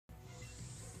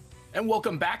And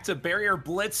welcome back to Barrier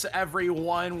Blitz,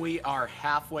 everyone. We are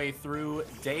halfway through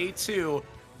day 2.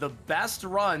 The best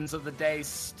runs of the day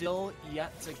still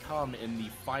yet to come in the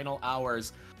final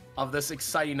hours of this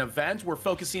exciting event. We're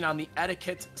focusing on the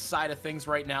etiquette side of things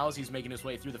right now as he's making his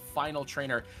way through the final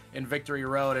trainer in Victory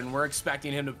Road, and we're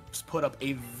expecting him to put up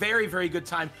a very, very good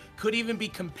time. Could even be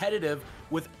competitive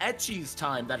with Etchy's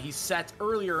time that he set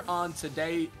earlier on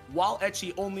today. While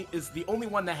Etchy is the only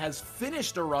one that has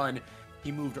finished a run,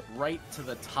 he moved right to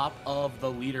the top of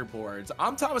the leaderboards.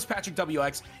 I'm Thomas Patrick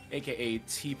WX, aka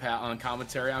T-Pat on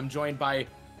commentary. I'm joined by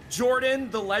Jordan,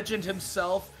 the legend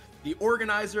himself, the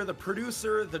organizer, the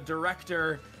producer, the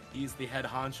director. He's the head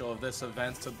honcho of this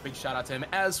event, so big shout out to him,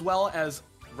 as well as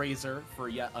Razor for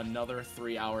yet another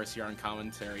 3 hours here on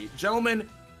commentary. Gentlemen,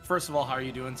 first of all, how are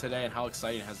you doing today, and how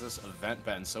exciting has this event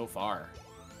been so far?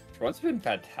 It's been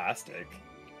fantastic.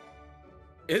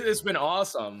 It's been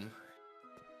awesome.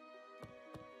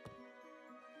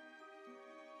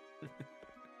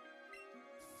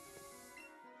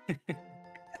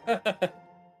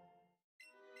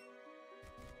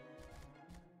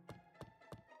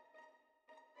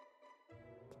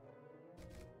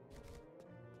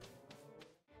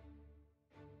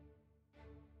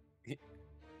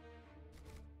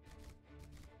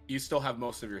 You still have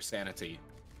most of your sanity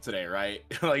today, right?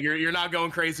 Like you're not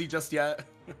going crazy just yet.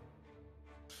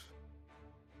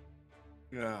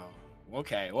 No.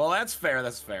 Okay, well that's fair.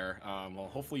 That's fair. Well,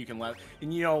 hopefully you can let.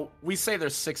 And you know, we say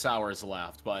there's 6 hours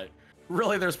left, but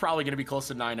really there's probably going to be close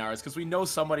to 9 hours because we know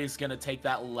somebody's going to take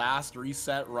that last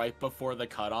reset right before the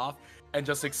cutoff and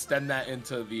just extend that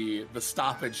into the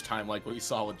stoppage time, like what we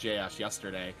saw with JS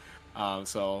yesterday.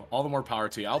 So all the more power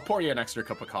to you. I'll pour you an extra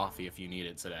cup of coffee if you need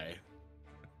it today.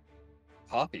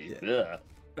 Coffee? Yeah.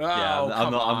 Oh, yeah,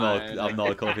 I'm not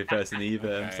a Okay. coffee person either.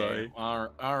 Okay. I'm sorry.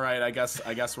 All right. I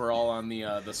guess we're all on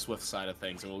the Swift side of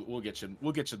things. So we'll get you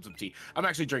some tea. I'm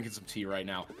actually drinking some tea right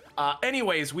now.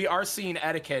 Anyways, we are seeing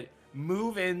Etiquette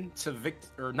move into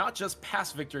not just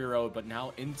past Victory Road, but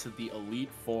now into the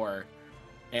Elite Four.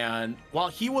 And while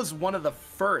he was one of the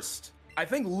first, I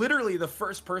think literally the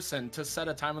first person to set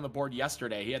a time on the board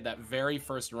yesterday, he had that very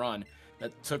first run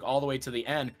that took all the way to the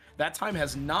end. That time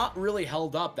has not really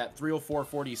held up, that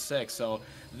 3:04:46. So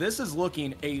this is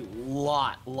looking a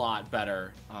lot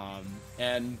better.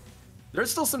 And there's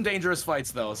still some dangerous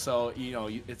fights though. So, you know,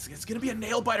 it's going to be a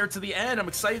nail biter to the end. I'm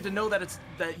excited to know that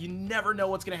that you never know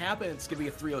what's going to happen. It's going to be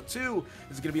a 302.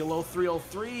 Is it going to be a low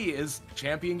 303? Is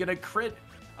Champion going to crit?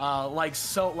 Like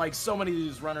so many of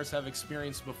these runners have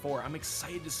experienced before. I'm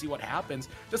excited to see what happens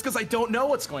just because I don't know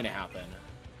what's going to happen.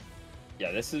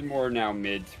 Yeah, this is more now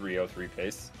mid 303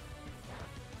 pace.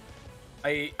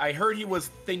 I heard he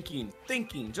was thinking,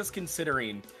 just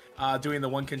considering doing the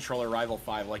one controller rival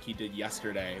 5 like he did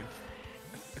yesterday,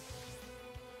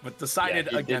 but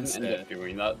decided against it. He didn't end up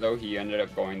doing that though. He ended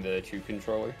up going the 2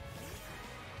 controller.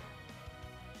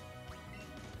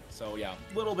 So yeah,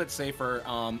 a little bit safer.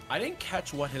 I didn't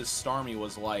catch what his Starmie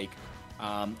was like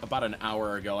about an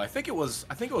hour ago. I think it was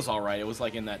all right. It was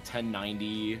like in that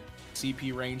 1090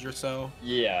 CP range or so.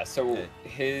 Yeah, so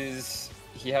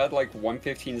he had like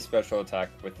 115 special attack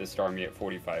with the Starmie at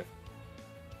 45,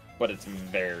 but it's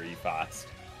very fast.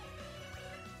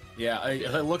 Yeah,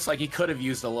 it looks like he could have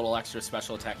used a little extra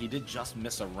special attack. He did just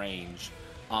miss a range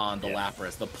on the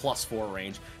Lapras, the +4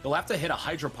 range. He'll have to hit a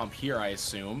Hydro Pump here, I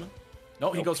assume.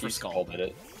 No, he goes for Scald.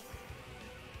 It.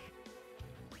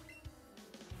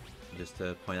 Just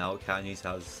to point out,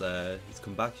 Kanyes he's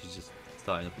come back. He's just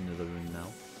starting up another run now.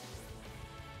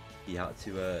 He had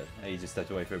to he just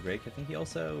stepped away for a break. I think he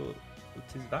also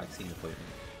booked his vaccine appointment.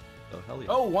 So hell yeah.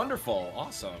 Oh, wonderful.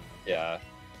 Awesome. Yeah.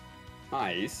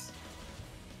 Nice.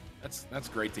 That's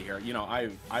great to hear. You know,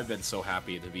 I've been so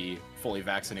happy to be fully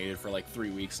vaccinated for like 3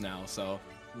 weeks now, so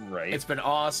right. It's been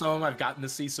awesome. I've gotten to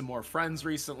see some more friends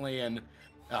recently, and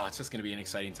it's just going to be an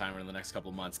exciting time in the next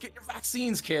couple of months. Get your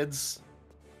vaccines, kids.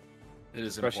 It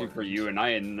is especially important. for you and I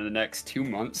in the next 2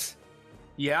 months.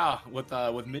 Yeah, with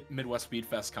Midwest Speed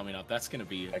Fest coming up, that's going to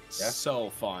be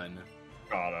so fun.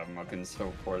 God, I'm looking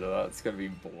so forward to that. It's going to be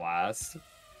blast.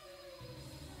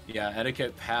 Yeah,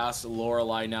 Etiquette past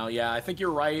Lorelei now. Yeah, I think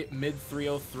you're right. Mid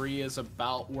 303 is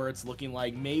about where it's looking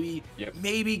like. Maybe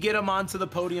get him onto the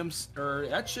podium, or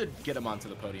that should get him onto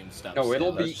the podium steps. No,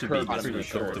 it'll yeah, be pretty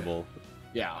sure. comfortable.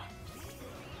 Yeah.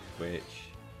 Which,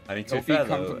 I mean, It'll to be fair,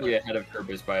 comfortably ahead of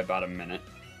Kerbis by about a minute.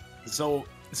 So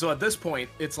at this point,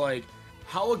 it's like,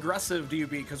 how aggressive do you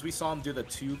be? Because we saw him do the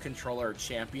 2 controller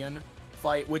champion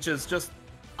fight, which is just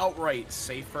outright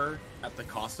safer at the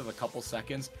cost of a couple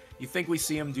seconds. You think we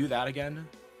see him do that again?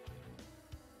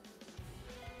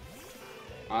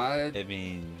 I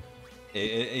mean,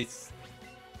 It's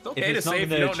okay to it's not say if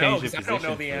you gonna don't know, change the because I don't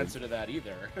know position the for- answer to that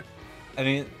either. I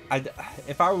mean,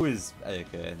 if I was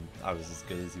Erika and I was as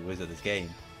good as he was at this game,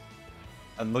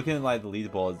 and looking at like the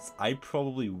leaderboards, I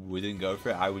probably wouldn't go for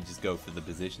it. I would just go for the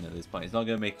position at this point. It's not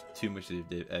going to make too much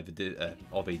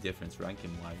of a difference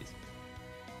ranking wise.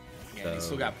 Yeah, he's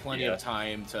still got plenty of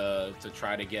time to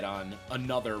try to get on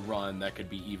another run that could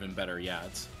be even better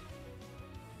yet.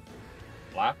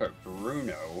 Laugh at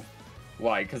Bruno.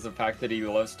 Why? Because the fact that he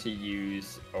loves to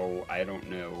use, I don't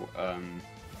know,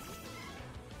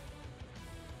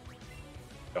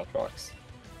 Beltrox.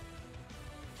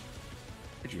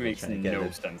 Which makes no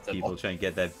sense at all. People trying to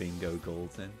get their bingo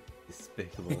golds in.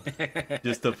 Despicable.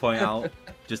 just to point out,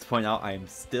 I am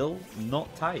still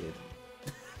not tired.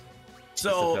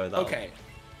 So, okay.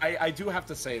 I do have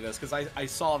to say this, because I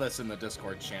saw this in the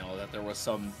Discord channel, that there was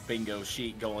some bingo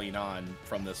sheet going on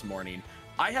from this morning.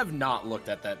 I have not looked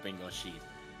at that bingo sheet.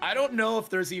 I don't know if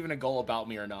there's even a goal about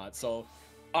me or not, so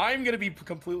I'm going to be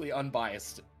completely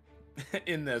unbiased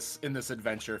in this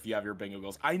adventure if you have your bingo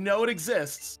goals. I know it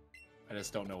exists, I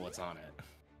just don't know what's on it.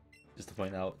 Just to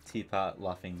point out, T-Pat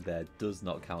laughing there does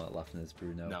not count at laughing as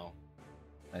Bruno. No.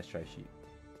 Nice try, sheet.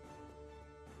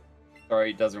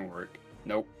 Sorry, it doesn't work.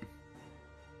 Nope.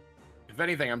 If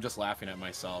anything, I'm just laughing at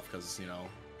myself because, you know,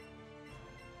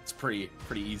 it's pretty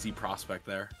easy prospect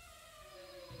there.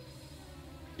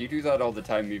 You do that all the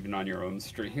time, even on your own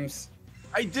streams.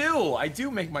 I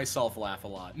do make myself laugh a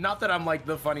lot. Not that I'm like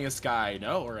the funniest guy I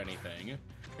know or anything.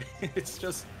 It's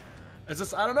just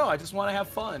I don't know. I just want to have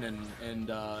fun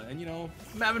and you know,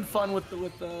 I'm having fun with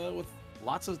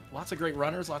lots of great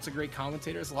runners, lots of great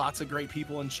commentators, lots of great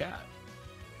people in chat.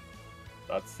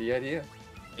 That's the idea.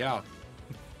 Yeah.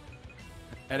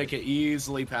 Etiquette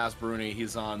easily past Bruni.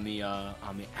 He's on the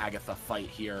Agatha fight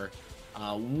here.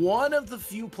 One of the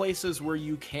few places where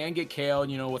you can get KO'd,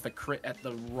 you know, with a crit at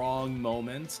the wrong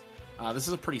moment. This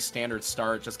is a pretty standard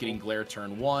start, just getting Glare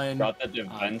turn 1. Got the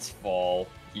defense fall.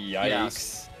 Yikes.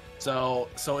 Yes. So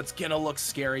it's gonna look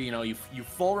scary. You know, you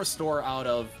full restore out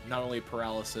of not only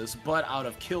paralysis but out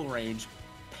of kill range,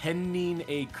 pending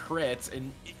a crit,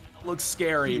 and it looks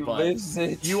scary. But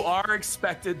you are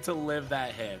expected to live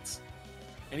that hit,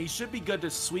 and he should be good to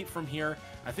sweep from here.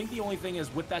 I think the only thing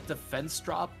is with that defense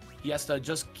drop, he has to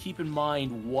just keep in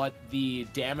mind what the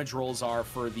damage rolls are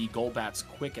for the Golbat's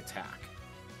quick attack.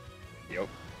 Yep.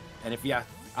 And if you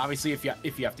obviously if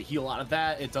you have to heal out of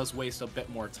that, it does waste a bit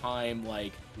more time,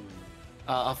 like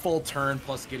a full turn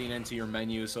plus getting into your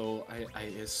menu. So I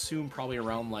assume probably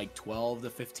around like 12 to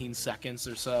 15 seconds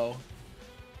or so.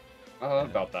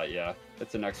 About that, yeah.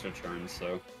 It's an extra turn,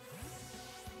 so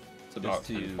it's about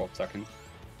 10 to 12 seconds.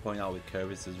 Point out with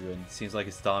Kervis's run, seems like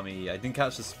a Starmie. I didn't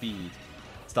catch the speed.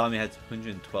 Starmie had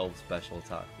 112 special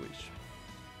attack, which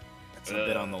it's a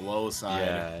bit on the low side.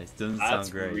 Yeah, it doesn't sound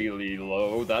great. That's really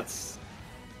low.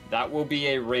 That will be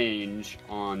a range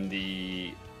on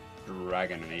the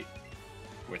Dragonite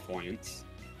with Lance.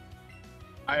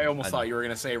 I almost thought you were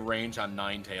gonna say range on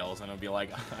Ninetales, and I'd be like,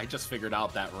 I just figured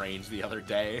out that range the other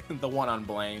day, the one on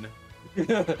Blaine. You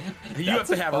have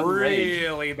to have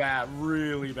really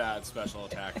bad special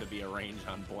attack to be a range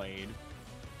on Blaine.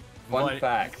 Fun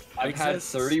fact, I've had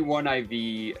 31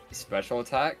 IV special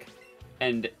attack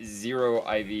and 0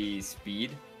 IV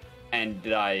speed and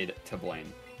died to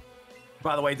Blaine.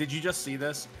 By the way, did you just see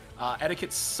this?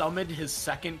 Etiquette summoned his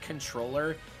second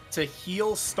controller to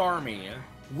heal Starmie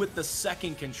with the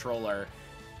second controller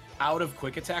out of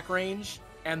quick attack range,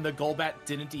 and the Golbat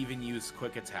didn't even use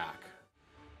quick attack.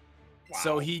 Wow.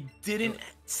 So he didn't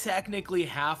technically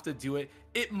have to do it.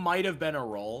 It might have been a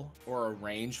roll or a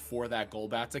range for that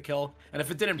Golbat to kill, and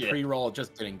if it didn't pre-roll, it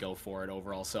just didn't go for it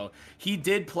overall. So he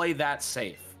did play that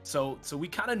safe. So we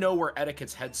kind of know where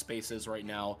Etiquette's headspace is right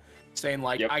now, saying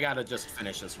like, I gotta just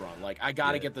finish this run. Like, I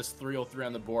gotta get this 303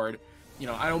 on the board. You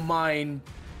know, I don't mind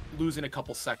losing a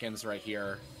couple seconds right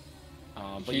here.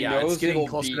 But yeah, it's getting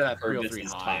closer to that 303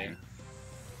 high.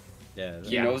 Yeah,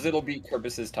 he knows it'll beat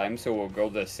Kervis's time, so we'll go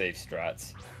the safe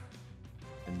strats.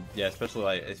 And yeah, especially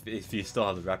like if you still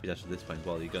have the Rapid Dash at this point,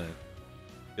 well, you're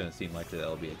gonna seem like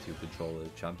it'll be a 2-controller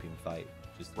champion fight,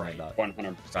 just right. That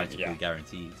 100%, practically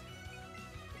guaranteed.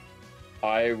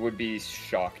 I would be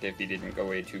shocked if he didn't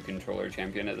go a 2-controller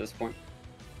champion at this point.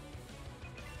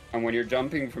 And when you're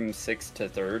jumping from 6th to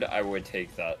 3rd, I would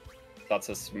take that. That's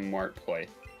a smart play.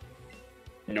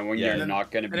 Knowing you're not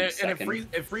going to be second. And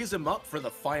it frees him up for the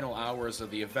final hours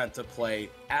of the event to play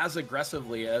as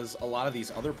aggressively as a lot of these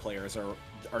other players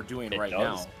are doing right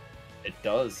now. It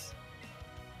does.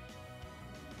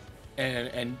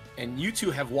 And you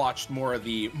two have watched more of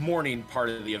the morning part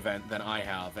of the event than I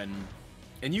have, and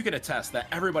and you can attest that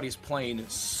everybody's playing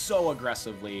so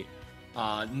aggressively,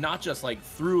 not just like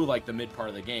through like the mid part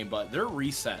of the game, but their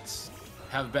resets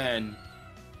have been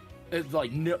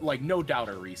like no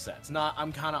doubter resets. Not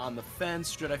I'm kind of on the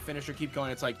fence. Should I finish or keep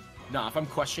going? It's like, nah, if I'm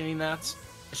questioning that,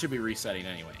 I should be resetting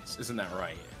anyways. Isn't that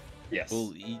right? Yes.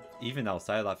 Well, even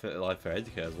outside Life for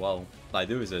Edgar as well, like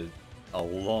there was a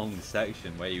long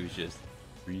section where he was just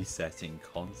resetting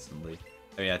constantly.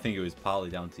 I mean, I think it was partly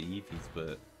down to Eevee's,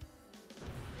 but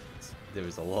there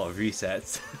was a lot of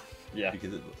resets. Yeah.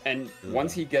 And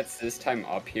once he gets this time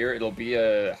up here, it'll be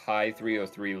a high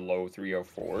 303, low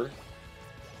 304.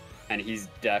 And he's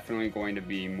definitely going to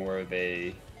be more of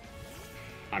a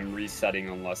I'm resetting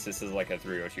unless this is like a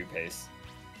 302 pace.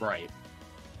 Right.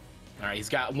 All right, he's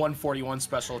got 141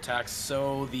 special attacks,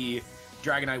 so the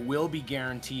Dragonite will be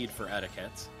guaranteed for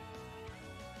Etiquette.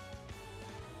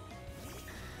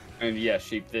 And yeah,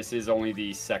 Sheep, this is only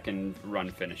the second run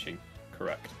finishing.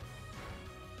 Correct.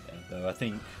 Yeah, though I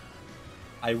think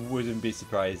I wouldn't be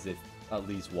surprised if at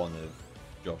least one of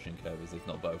Josh and Kirby's, if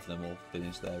not both of them, will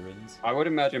finish their runs. I would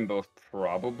imagine both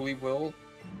probably will,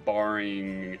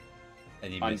 barring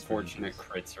Any unfortunate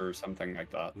crits or something like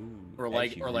that. Ooh, Or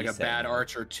like a reset bad now.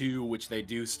 Archer 2, which they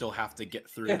do still have to get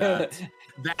through that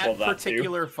Well, that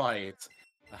particular fight.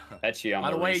 Etchy on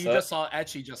By the way, reset. you just saw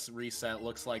Etchy just reset.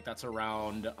 Looks like that's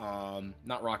around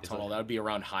not Rock Is Tunnel, it? that would be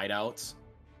around Hideouts.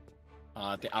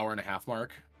 At the 1.5 hour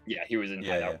mark. Yeah, he was in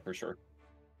Yeah, hideout yeah. for sure.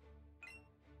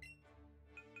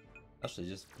 Actually,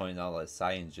 just pointing out that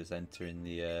Cyan's just entering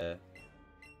the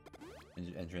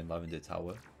entering Lavender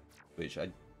Tower, which I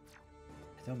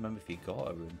don't remember if he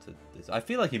got a run to this. I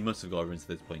feel like he must have got a run to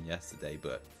this point yesterday,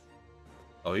 but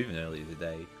or even earlier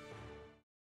today.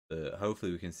 But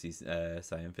hopefully we can see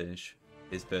Cyan finish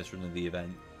his first run of the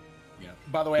event. Yeah.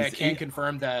 By the way, I He's- can he-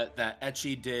 confirm that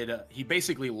Etchy did. He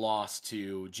basically lost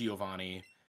to Giovanni.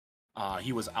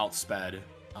 He was outsped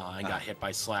and got hit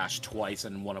by Slash twice,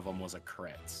 and one of them was a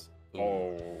crit.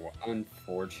 Oh,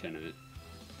 unfortunate.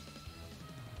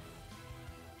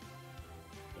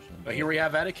 But here we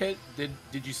have Etiquette.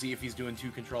 Did you see if he's doing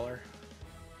 2 controller?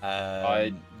 Yeah,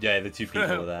 the two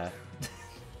people were there.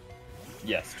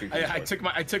 Yes, true. I took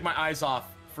my eyes off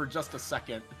for just a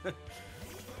second.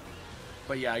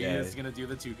 But yeah, he Yeah. is gonna do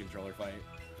the 2 controller fight.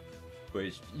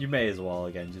 Which you may as well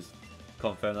again just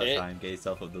confirm that It- time, get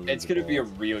yourself up the. It's going to be a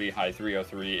leaderboard. really high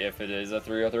 303. If it is a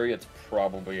 303, it's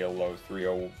probably a low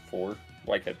 304.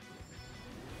 Like a...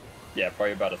 Yeah,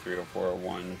 probably about a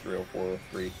 304.01,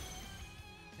 304.03.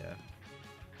 Yeah.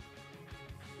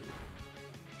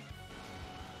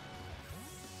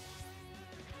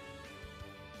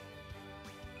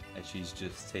 And she's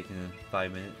just taking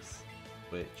 5 minutes,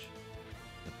 which.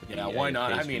 Yeah, why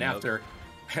not? I mean, after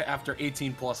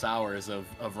 18 plus hours of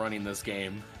running this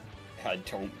game, I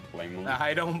don't blame him.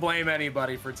 I don't blame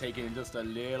anybody for taking just a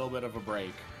little bit of a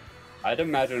break. I'd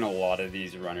imagine a lot of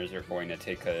these runners are going to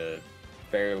take a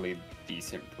fairly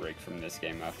decent break from this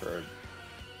game after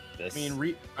this.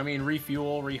 I mean,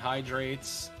 refuel,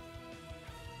 rehydrates,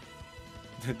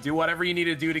 do whatever you need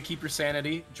to do to keep your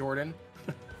sanity, Jordan.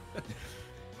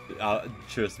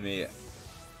 Trust me,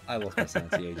 I lost my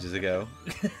sanity ages ago.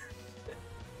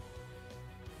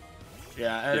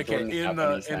 Yeah, Jordan Etiquette is in having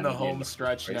the his sanity in home the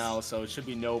stretch race. now, so it should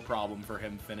be no problem for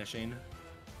him finishing.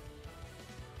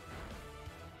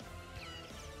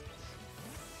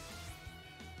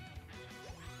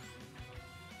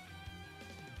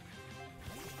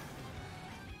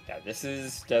 Yeah, this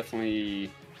is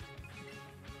definitely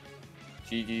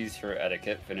GG's for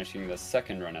Etiquette, finishing the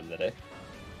second run of the day.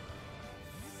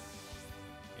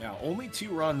 Yeah, only 2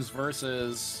 runs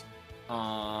versus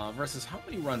how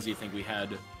many runs do you think we had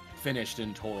finished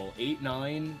in total? 8,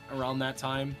 9 around that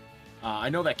time. I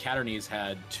know that Caternies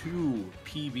had 2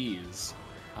 PBs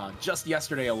just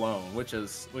yesterday alone, which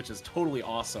is totally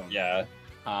awesome. Yeah,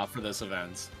 For this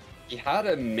event. he had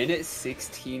a minute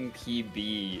 16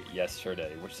 PB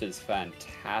yesterday, which is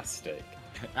fantastic.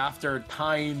 After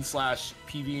tying /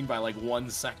 PBing by like 1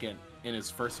 second in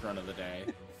his first run of the day.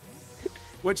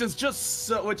 Which is just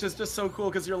so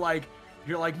cool because you're like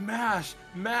mash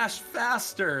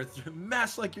faster,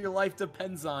 mash like your life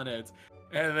depends on it,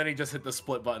 and then he just hit the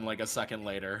split button like a second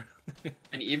later.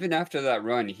 And even after that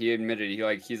run, he admitted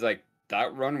he's like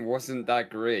that run wasn't that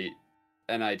great,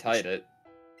 and I tied it.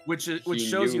 Which He shows you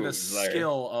knew the it was there.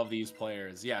 skill of these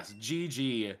players. Yes,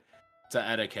 GG to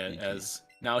Etiquette, GG. as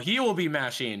now he will be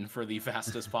mashing for the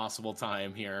fastest possible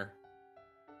time here.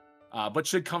 But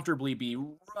should comfortably be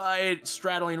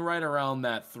straddling right around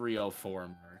that 304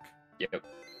 mark. Yep.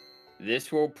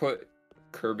 This will put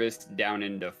Kerbis down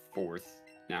into 4th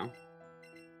now.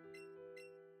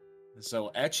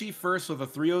 So Etchy first with a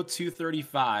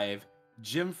 302.35,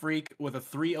 Jim Freak with a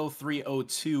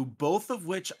 303.02, both of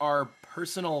which are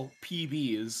personal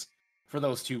PBs for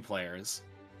those two players.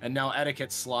 And now Etiquette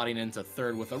slotting into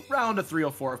third with around a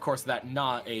 304. Of course, that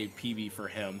not a PB for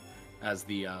him as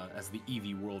the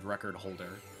Eevee world record holder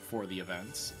for the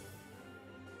events.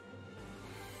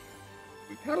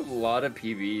 We've had a lot of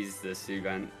PBs this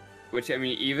event, which, I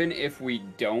mean, even if we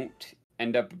don't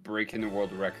end up breaking the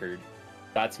world record,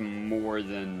 that's more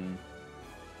than...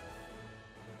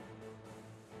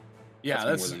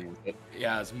 Yeah,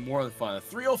 it's more than fun.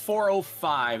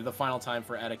 304.05, the final time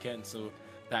for Etiquette, and so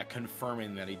that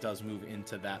confirming that he does move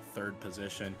into that third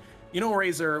position. You know,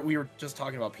 Razor, we were just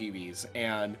talking about PBs,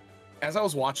 and as I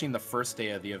was watching the first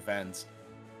day of the event,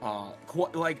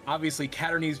 like, obviously,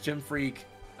 Catternese, Jim Freak,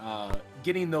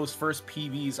 getting those first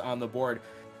PBs on the board,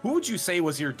 who would you say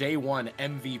was your day one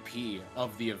MVP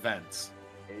of the event?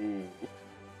 Ooh.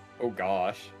 Oh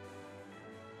gosh.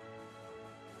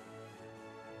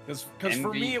 Because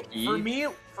for me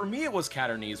it was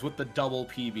Catternese with the double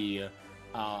PB,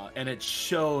 and it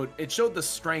showed the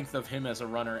strength of him as a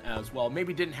runner as well.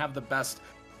 Maybe didn't have the best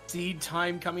seed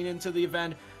time coming into the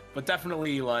event, but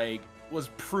definitely like was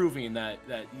proving that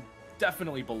he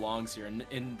definitely belongs here. And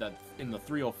in the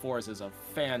 304s is a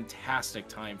fantastic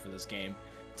time for this game.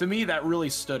 To me, that really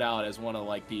stood out as one of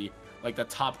the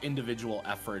top individual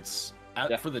efforts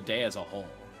for the day as a whole.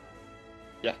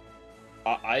 Yeah,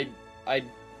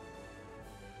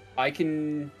 I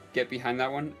can get behind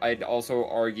that one. I'd also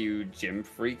argue Jim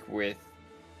Freak with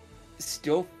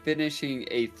still finishing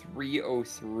a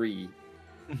 303,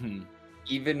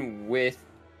 even with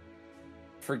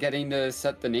forgetting to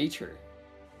set the nature.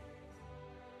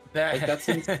 That's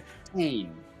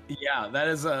insane. Yeah, that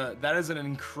is an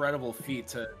incredible feat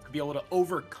to be able to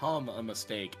overcome a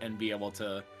mistake and be able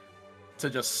to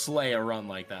just slay a run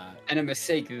like that. And a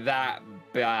mistake that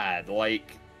bad,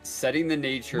 like setting the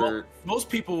nature. Well, most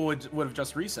people would have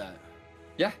just reset.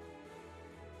 Yeah,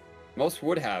 most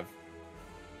would have.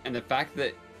 And the fact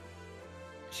that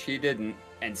she didn't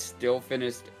and still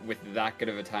finished with that good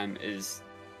of a time is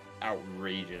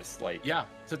outrageous. Like, yeah,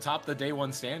 to top the day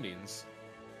one standings.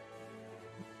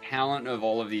 Talent of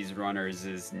all of these runners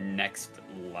is next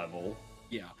level.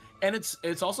 Yeah, and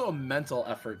it's also a mental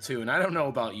effort too. And I don't know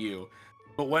about you,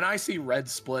 but when I see red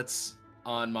splits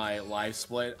on my live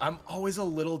split, I'm always a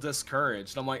little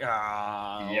discouraged. I'm like,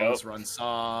 this run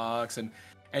sucks. And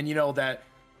you know that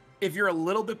if you're a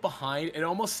little bit behind, it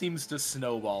almost seems to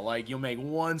snowball. Like, you'll make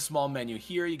one small menu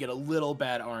here, you get a little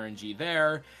bad RNG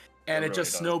there, and it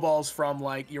just snowballs from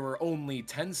like you were only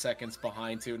 10 seconds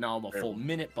behind to now I'm a full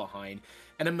minute behind.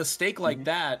 And a mistake like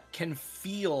that can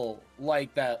feel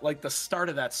like that, like the start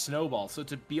of that snowball. So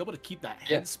to be able to keep that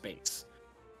headspace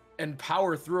and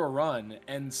power through a run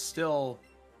and still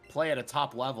play at a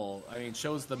top level, I mean,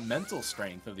 shows the mental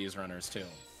strength of these runners too.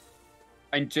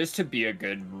 And just to be a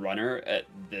good runner at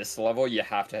this level, you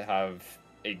have to have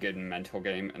a good mental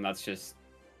game, and that's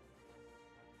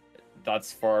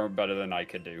far better than I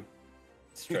could do.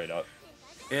 Straight up.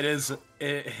 It is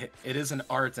an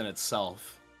art in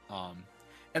itself.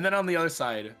 And then on the other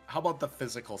side, how about the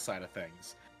physical side of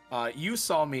things? You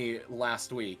saw me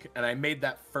last week, and I made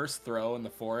that first throw in the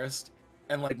forest,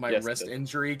 and like my wrist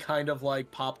injury kind of like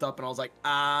popped up, and I was like,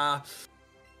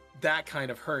 that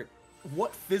kind of hurt.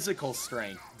 What physical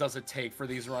strength does it take for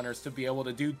these runners to be able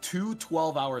to do 2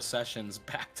 12-hour sessions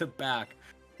back to back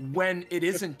when it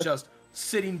isn't just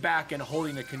sitting back and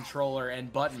holding a controller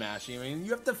and button mashing? I mean,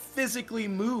 you have to physically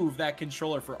move that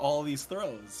controller for all these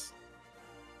throws.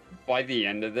 By the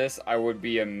end of this, I would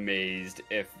be amazed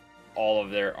if all of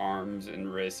their arms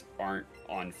and wrists aren't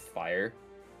on fire,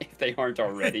 if they aren't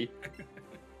already.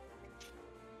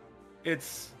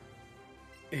 It's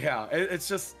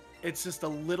just a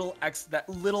little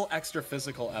extra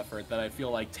physical effort that I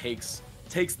feel like takes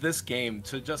this game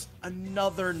to just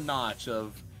another notch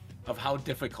of how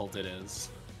difficult it is.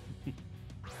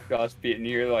 Gosh, being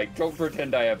here, like, don't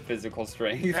pretend I have physical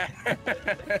strength.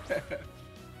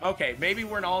 Okay, maybe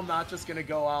we're all not just gonna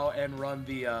go out and run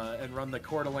the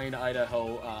Coeur d'Alene,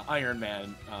 Idaho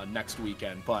Ironman next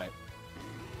weekend, but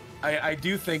I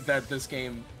do think that this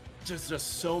game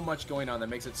just so much going on that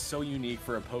makes it so unique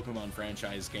for a Pokemon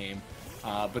franchise game,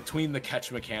 between the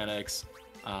catch mechanics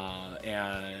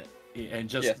and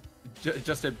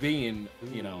just it being,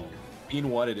 you know, being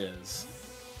what it is.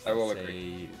 I will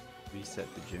agree.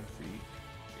 Reset the gym for you.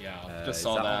 Yeah, just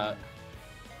saw that.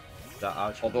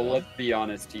 Although, let's be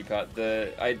honest, Teapot,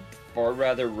 I'd far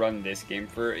rather run this game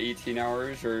for 18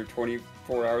 hours or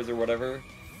 24 hours or whatever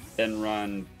than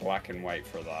run Black and White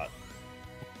for that.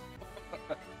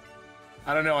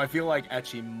 I don't know. I feel like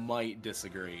Etchy might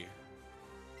disagree.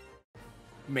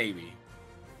 Maybe.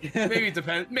 Maybe it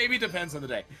depends. Maybe it depends on the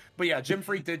day. But yeah, Jim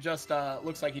Freak did just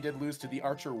looks like he did lose to the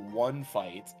Archer 1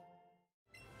 fight.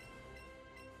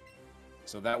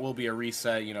 So that will be a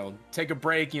reset. You know, take a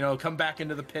break. You know, come back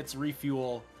into the pits,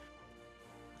 refuel.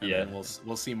 And then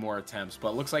we'll see more attempts. But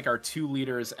it looks like our 2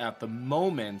 leaders at the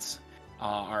moment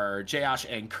are Jayosh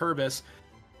and Kerbis.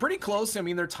 Pretty close. I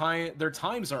mean, their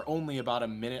times are only about a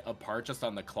minute apart just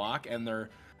on the clock, and they're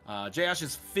Jayosh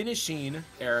is finishing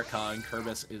Erica, and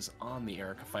Kerbis is on the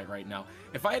Erica fight right now.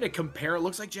 If I had to compare, it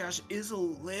looks like Jayosh is a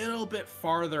little bit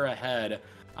farther ahead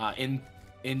in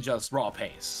just raw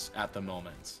pace at the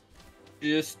moment.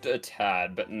 Just a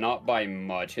tad, but not by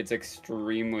much. It's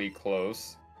extremely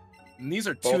close. And these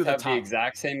are Both two of the have top. the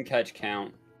exact same catch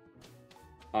count.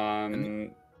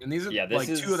 And these are like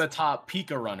 2 of the top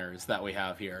Pika runners that we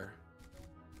have here.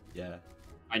 Yeah.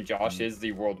 And Josh is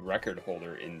the world record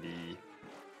holder in the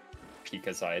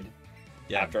Pika side.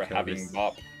 Yeah. After Kerbis. having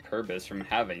bopped Kerbis from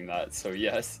having that, so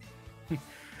yes.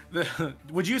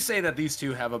 Would you say that these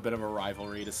two have a bit of a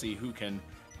rivalry to see who can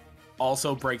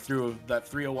also break through that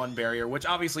 301 barrier, which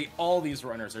obviously all these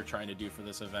runners are trying to do for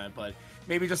this event, but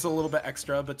maybe just a little bit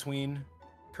extra between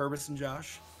Kerbis and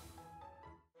Josh?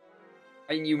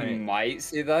 I mean, you might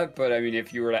say that, but I mean,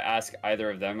 if you were to ask either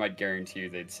of them, I'd guarantee you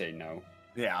they'd say no.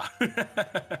 Yeah.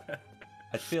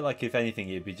 I feel like if anything,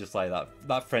 it'd be just like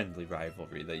that friendly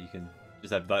rivalry that you can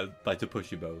just have like to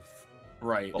push you both.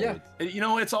 Right. Forward. Yeah. You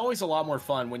know, it's always a lot more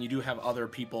fun when you do have other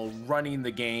people running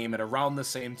the game at around the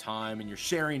same time, and you're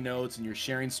sharing notes and you're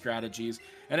sharing strategies,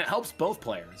 and it helps both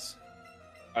players.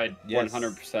 I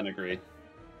 100% agree.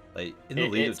 Like in the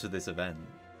lead up to this event,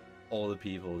 all the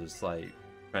people just like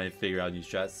trying to figure out new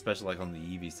strats, especially like on the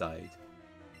Eevee side.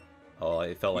 Oh,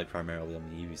 it felt like primarily on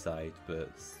the Eevee side, but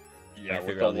yeah,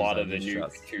 with a lot of the new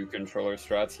 2 controller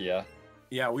strats, yeah.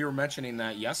 Yeah, we were mentioning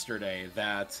that yesterday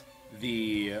that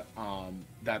that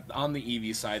on the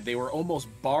Eevee side they were almost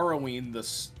borrowing the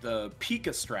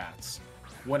Pika strats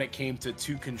when it came to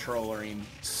 2 controllering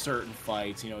certain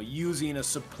fights. You know, using a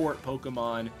support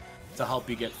Pokemon to help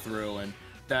you get through, and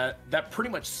that pretty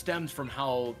much stems from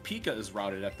how Pika is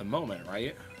routed at the moment,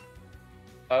 right?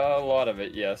 A lot of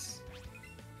it, yes.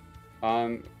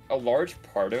 A large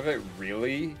part of it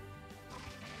really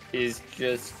is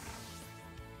just,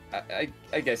 I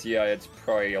guess, yeah, it's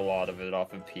probably a lot of it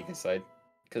off of Pika's side,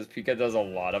 because Pika does a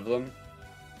lot of them.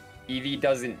 Eevee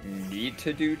doesn't need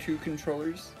to do 2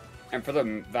 controllers, and for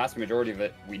the vast majority of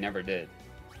it, we never did.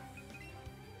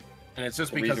 And it's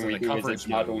just The because reason of we the do is coverage it's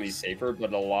not only moves. safer,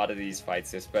 but a lot of these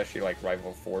fights, especially like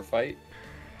Rival 4 fight,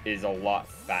 is a lot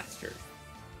faster.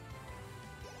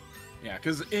 Yeah,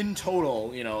 because in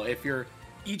total, you know, if you're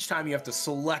each time you have to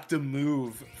select a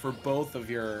move for both of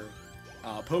your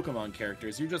Pokemon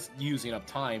characters, you're just using up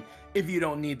time if you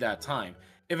don't need that time.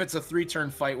 If it's a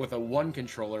 3-turn fight with a 1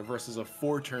 controller versus a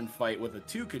 4-turn fight with a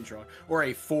 2 controller, or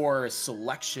a 4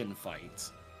 selection fight,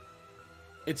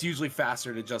 it's usually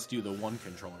faster to just do the 1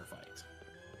 controller fight.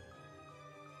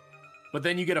 But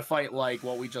then you get a fight like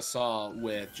what we just saw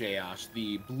with Jayosh,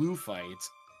 the blue fight.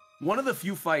 One of the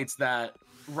few fights that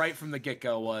right from the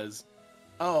get-go was,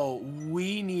 oh,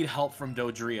 we need help from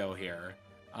Dodrio here.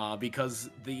 Because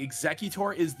the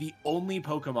Executor is the only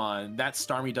Pokemon that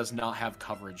Starmie does not have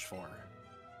coverage for.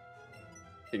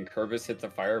 Can Kerbis hit the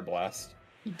Fire Blast?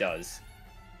 He does.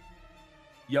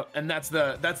 Yep, and that's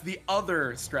the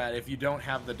other strat. If you don't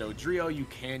have the Dodrio, you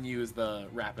can use the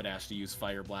Rapidash to use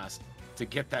Fire Blast to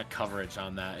get that coverage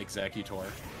on that Executor.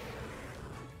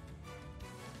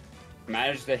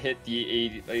 Managed to hit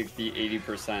the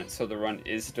 80%, so the run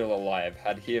is still alive.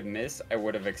 Had he have missed, I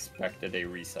would have expected a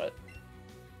reset.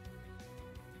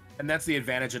 And that's the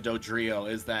advantage of Dodrio,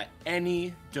 is that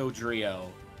any Dodrio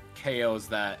KOs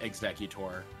that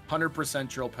Executor. 100%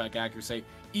 drill peck accuracy.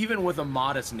 Even with a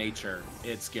modest nature,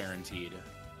 it's guaranteed.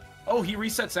 Oh, he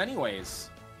resets anyways.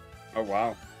 Oh,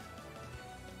 wow.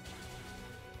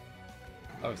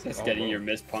 Oh, Just getting your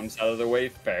missed pumps out of the way,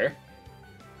 fair.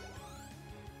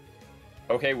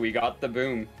 Okay, we got the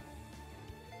boom.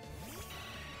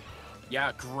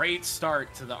 Yeah, great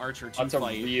start to the Archer 2 That's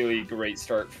fight. a really great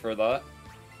start for that.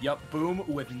 Yep, boom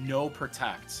with no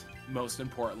protect, most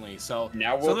importantly. So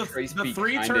Now we'll the trace behind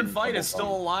 3-turn and fight double is still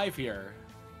bone. alive here.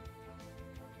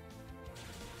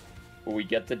 Will we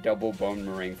get the double bone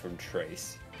meringue from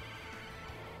Trace?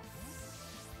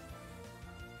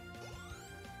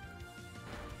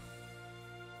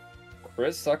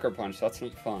 Chris Sucker Punch, that's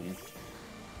not fun.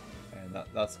 And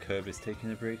that's Kerbis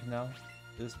taking a break now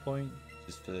at this point,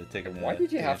 just for taking Why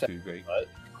did you have to food break.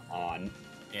 Come on.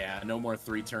 Yeah, no more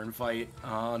 3-turn fight.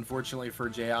 Unfortunately for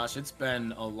Josh, it's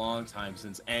been a long time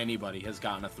since anybody has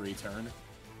gotten a 3-turn.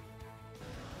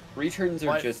 Returns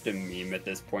are just a meme at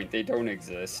this point. They don't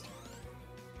exist.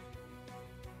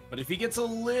 But if he gets a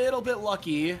little bit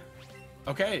lucky,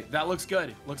 okay, that looks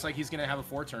good. Looks like he's going to have a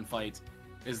 4-turn fight.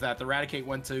 Is that the Raticate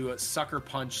went to Sucker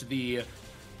Punch the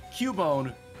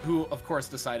Cubone, who, of course,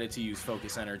 decided to use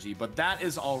Focus Energy. But that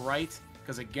is all right,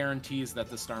 because it guarantees that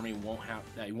the Starmie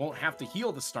won't have to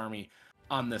heal the Starmie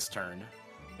on this turn.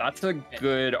 That's a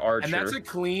good Archer. And that's a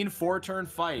clean 4-turn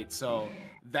fight, so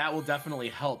that will definitely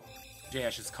help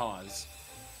Jash's cause.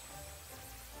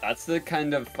 That's the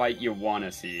kind of fight you want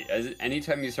to see.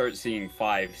 Anytime you start seeing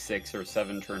 5, 6, or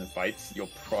 7-turn fights, you'll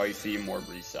probably see more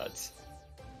resets.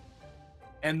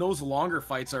 And those longer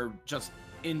fights are just,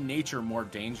 in nature, more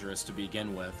dangerous to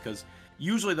begin with, because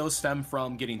usually those stem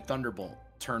from getting Thunderbolt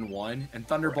turn 1, and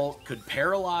Thunderbolt could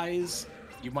paralyze.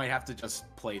 You might have to just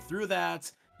play through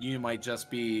that. You might just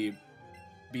be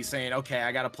saying, okay,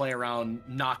 I got to play around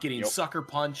not getting Sucker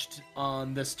Punched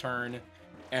on this turn,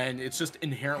 and it's just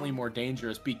inherently more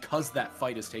dangerous because that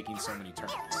fight is taking so many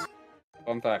turns.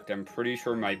 Fun fact, I'm pretty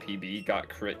sure my PB got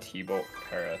crit T-Bolt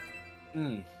para.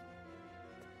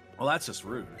 Well, that's just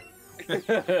rude.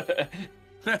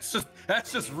 That's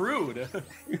just rude.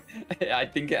 I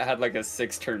think it had like a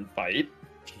 6-turn fight.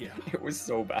 Yeah. It was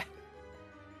so bad.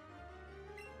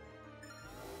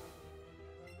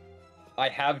 I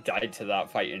have died to that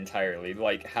fight entirely.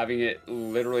 Like, having it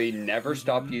literally never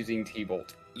stop using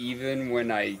T-Bolt. Even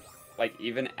when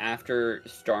even after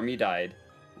Starmie died,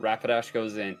 Rapidash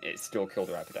goes in, it still killed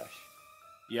Rapidash.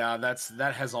 Yeah,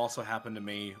 that has also happened to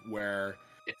me where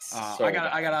it's so I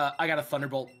got a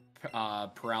Thunderbolt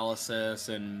paralysis,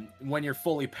 and when you're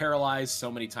fully paralyzed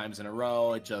so many times in a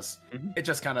row, it just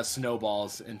kind of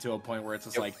snowballs into a point where it's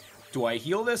just like, do I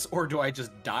heal this or do I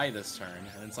just die this turn?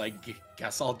 And it's like,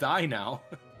 guess I'll die now.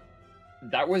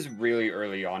 That was really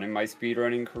early on in my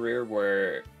speedrunning career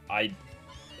where I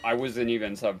wasn't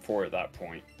even sub 4 at that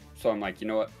point. So I'm like, you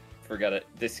know what? Forget it.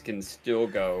 This can still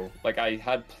go. Like, I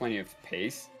had plenty of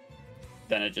pace.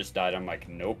 Then it just died. I'm like,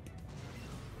 nope.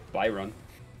 Bye run.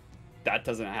 That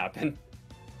doesn't happen.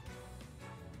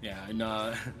 Yeah, and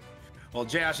well,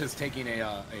 Josh is taking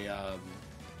a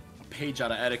page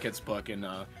out of Etiquette's book and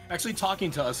actually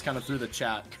talking to us kind of through the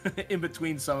chat in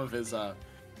between some of his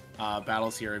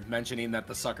battles here, mentioning that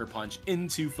the Sucker Punch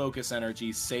into Focus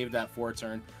Energy saved that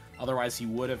 4-turn. Otherwise, he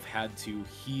would have had to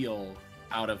heal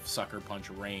out of Sucker Punch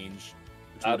range,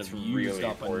 which would have used really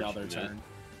up another turn.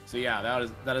 So yeah,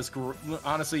 that is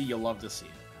honestly, you love to see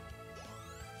it.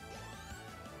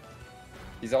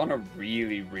 He's on a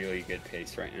really, really good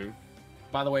pace right now.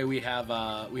 By the way, we have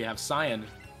Cyan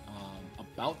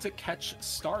about to catch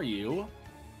Staryu.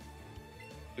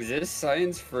 Is this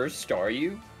Cyan's first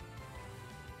Staryu?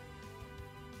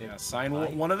 Yeah,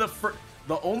 Cyan, one of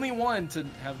the only one to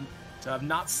have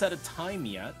not set a time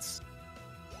yet.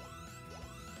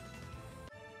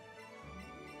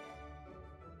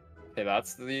 Okay,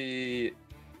 that's the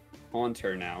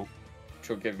Haunter now, which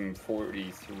will give him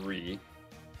 43.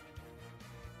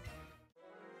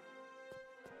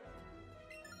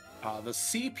 The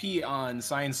CP on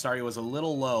Cyan Staryu was a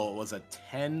little low. It was a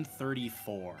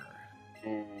 1034.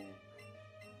 Ooh.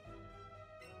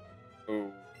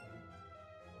 Ooh.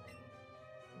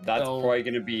 That's probably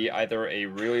going to be either a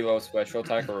really low special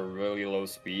attack or a really low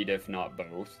speed, if not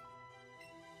both.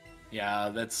 Yeah,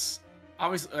 that's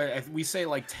obviously, we say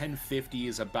like 1050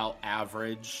 is about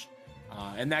average.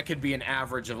 And that could be an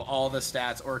average of all the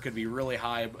stats, or it could be really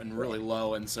high and really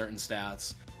low in certain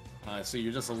stats. So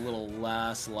you're just a little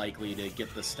less likely to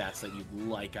get the stats that you'd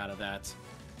like out of that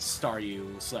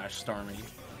Staryu/Starmie.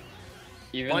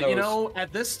 But you know,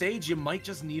 at this stage, you might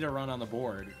just need a run on the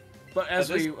board. But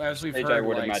as we've heard,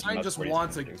 like, Cyan just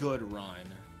wants a good run.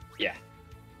 Yeah,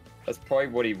 that's probably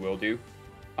what he will do.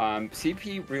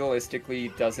 CP realistically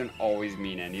doesn't always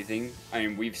mean anything. I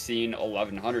mean, we've seen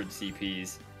 1100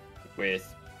 CPs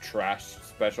with trash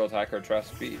special attack or trash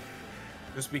speed.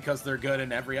 Just because they're good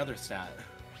in every other stat.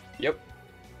 Yep.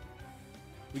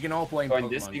 We can all blame Pokemon, Pokemon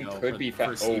this thing Go could be for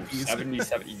CPs.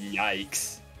 77.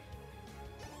 Yikes.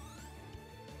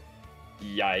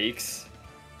 Yikes.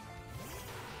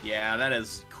 Yeah, that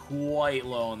is quite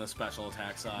low on the special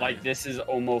attack side. Like, this is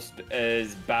almost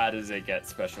as bad as it gets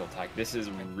special attack. This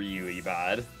is really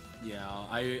bad. Yeah,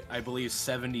 I believe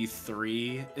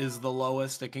 73 is the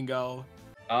lowest it can go.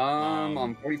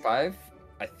 On 45,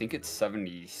 I think it's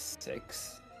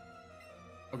 76.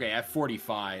 Okay, at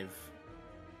 45.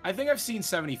 I think I've seen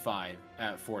 75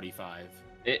 at 45.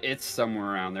 It's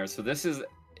somewhere around there. So this is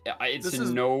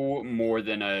no more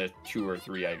than a 2 or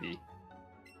 3 IV.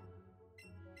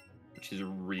 which is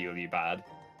really bad.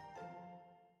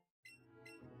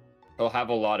 He'll have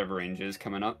a lot of ranges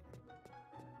coming up.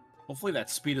 Hopefully that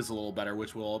speed is a little better,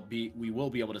 which we will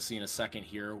be able to see in a second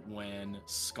here when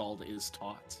Scald is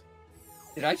taught.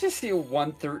 Did I just see a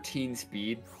 113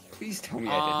 speed? Please tell me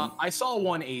I didn't. I saw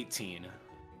 118.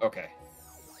 Okay.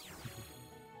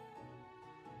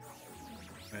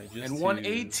 Right, And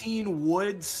 118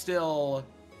 would still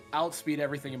outspeed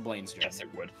everything in Blaine's gym. Yes,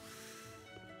 it would.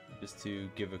 Just to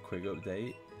give a quick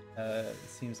update, it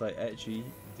seems like Etchy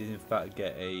did in fact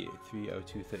get a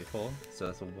 3:02:34, so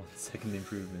that's a 1 second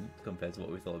improvement compared to what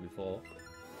we thought before.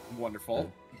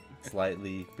 Wonderful.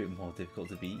 Slightly a bit more difficult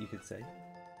to beat, you could say.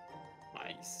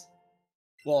 Nice.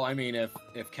 Well, I mean, if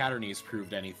Caternies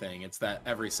proved anything, it's that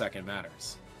every second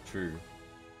matters. True.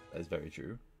 That is very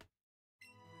true.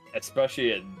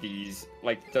 Especially at these,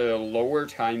 like, the lower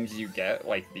times you get,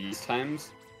 like these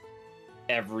times,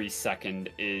 every second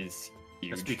is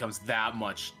huge. This becomes that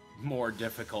much more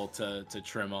difficult to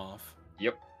trim off.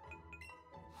 Yep.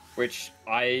 Which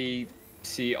I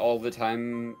see all the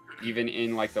time, even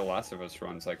in, like, the Last of Us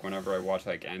runs. Like, whenever I watch,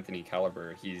 like, Anthony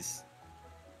Caliber, he's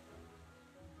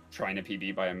trying to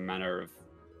PB by a matter of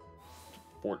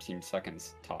 14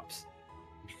 seconds, tops.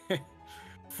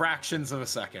 Fractions of a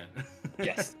second.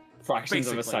 Yes. Fractions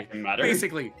of a second matter.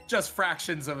 Basically, just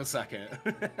fractions of a second.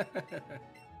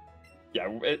 Yeah,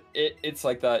 it's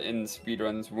like that in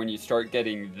speedruns. When you start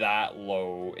getting that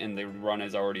low and the run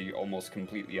is already almost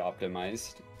completely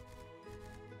optimized.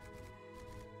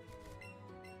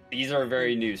 These are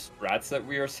very new strats that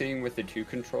we are seeing with the 2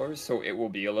 controllers, so it will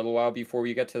be a little while before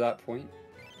we get to that point.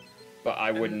 But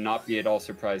I would not be at all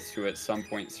surprised to at some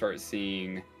point start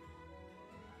seeing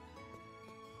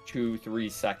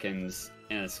 2-3 seconds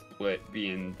in a split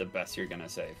being the best you're gonna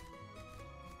save.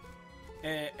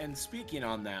 And speaking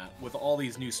on that, with all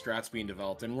these new strats being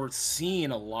developed, and we're seeing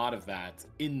a lot of that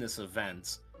in this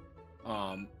event,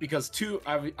 because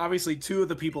obviously two of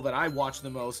the people that I watch the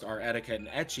most are Etiquette and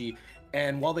Etchy,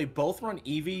 and while they both run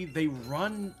Eevee, they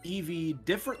run Eevee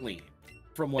differently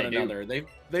from one another.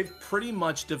 They've pretty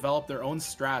much developed their own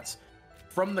strats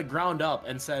from the ground up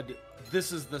and said,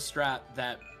 this is the strat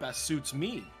that best suits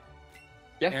me.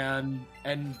 Yeah.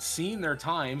 And seeing their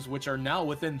times, which are now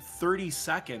within 30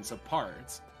 seconds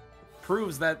apart,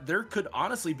 proves that there could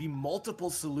honestly be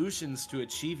multiple solutions to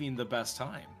achieving the best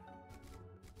time.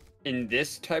 In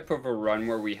this type of a run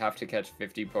where we have to catch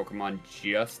 50 Pokemon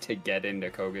just to get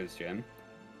into Koga's gym,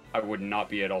 I would not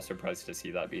be at all surprised to see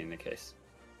that being the case.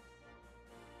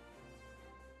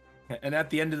 And at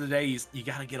the end of the day, you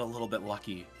got to get a little bit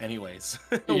lucky anyways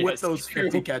Yes, with those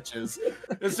 50 catches.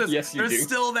 It's just, yes, there's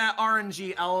still that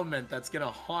RNG element that's going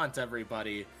to haunt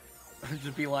everybody.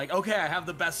 Just be like, okay, I have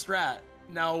the best strat.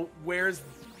 Now where's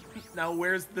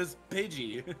this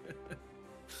Pidgey?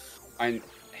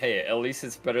 Hey, at least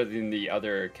it's better than the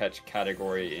other catch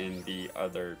category in the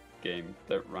other game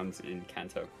that runs in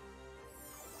Kanto.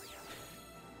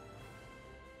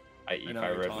 I know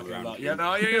what you're talking about. Yeah,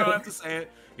 no, you don't have to say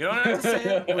it. You don't have to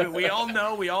say it. We all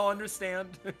know. We all understand.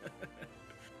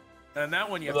 And that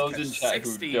one you have to catch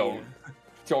 60. Who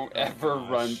don't ever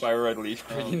run by Red Leaf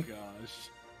Green. Oh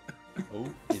gosh.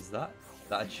 Oh, is that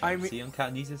a Chansey on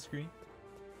Caternies' screen?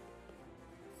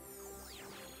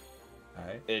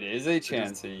 Alright. It is a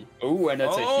Chansey. Oh, and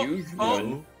it's a huge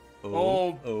one.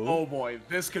 Oh boy,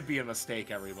 this could be a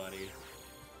mistake, everybody.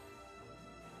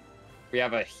 We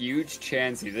have a huge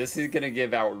Chansey. This is going to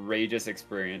give outrageous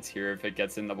experience here if it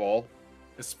gets in the ball.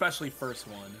 Especially first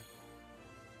one.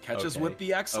 Catches with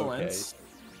the excellence. Okay.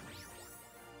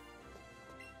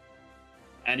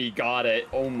 And he got it.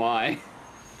 Oh my.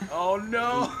 Oh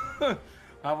no.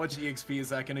 How much EXP is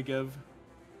that going to give?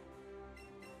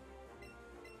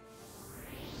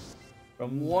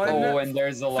 Oh, and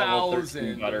there's a level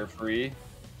 13 Butterfree.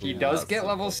 He does get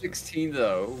level 16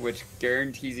 though, which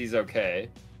guarantees he's okay.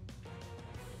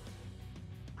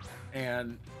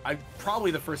 And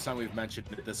probably the first time we've mentioned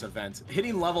this event,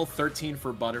 hitting level 13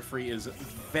 for Butterfree is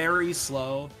very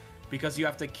slow because you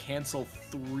have to cancel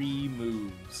 3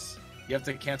 moves. You have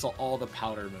to cancel all the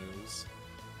powder moves.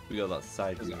 We got that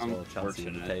side as well, Chansey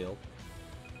in the tail.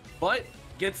 But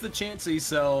gets the Chansey,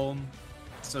 so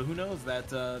who knows,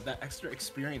 that extra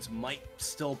experience might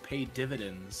still pay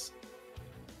dividends.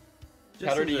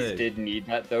 Caternies did need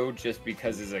that though, just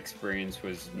because his experience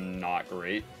was not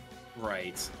great.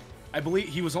 Right. I believe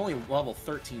he was only level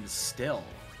 13 still.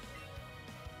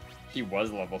 He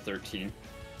was level 13.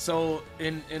 So,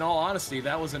 in all honesty,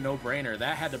 that was a no-brainer.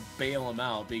 That had to bail him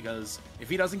out, because if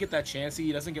he doesn't get that Chansey,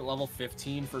 he doesn't get level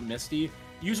 15 for Misty,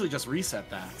 usually just reset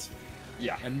that.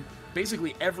 Yeah. And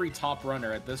basically every top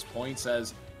runner at this point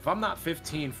says, if I'm not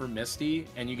 15 for Misty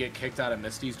and you get kicked out of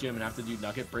Misty's gym and have to do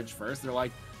Nugget Bridge first, they're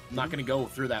like, I'm not going to go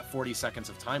through that 40 seconds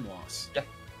of time loss. Yeah.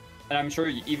 And I'm sure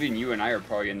even you and I are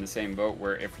probably in the same boat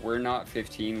where if we're not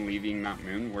 15 leaving Mount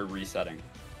Moon, we're resetting.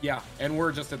 Yeah, and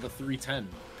we're just at the 310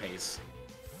 pace.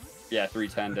 Yeah,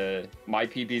 310 to... My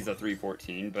PB's a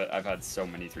 314, but I've had so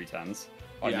many 310s.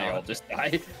 And they all just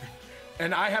die.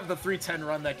 And I have the 310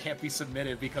 run that can't be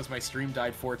submitted because my stream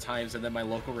died 4 times and then my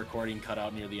local recording cut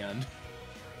out near the end.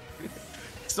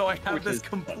 So I have this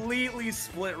completely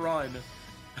split run.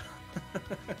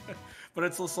 But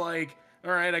it's just like,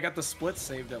 alright, I got the split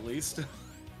saved at least.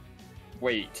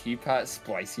 Wait, T-Pat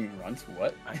splicing runs?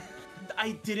 What?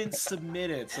 I didn't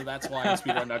submit it, so that's why on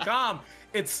speedrun.com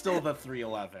it's still the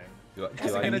 311. Do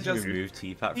I need to remove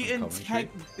T-Pat from commentary?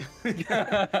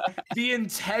 The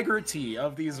integrity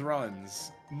of these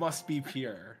runs must be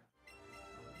pure.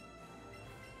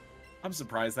 I'm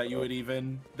surprised that you would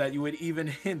even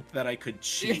hint that I could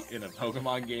cheat in a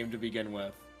Pokemon game to begin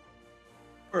with.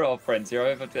 We're all friends here.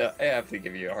 I have to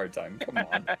give you a hard time. Come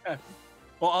on.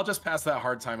 Well, I'll just pass that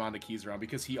hard time on to Keys around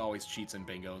because he always cheats in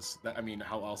bingos. I mean,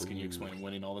 how else can you explain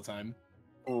winning all the time?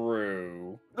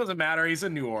 True. Doesn't matter. He's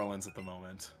in New Orleans at the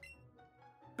moment.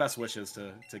 Best wishes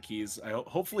to Keys.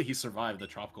 Hopefully he survived the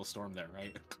tropical storm there,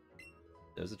 right?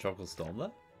 There's a tropical storm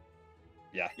there?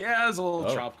 Yeah. Yeah, there's a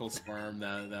little tropical storm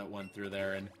that went through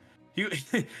there, and he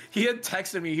had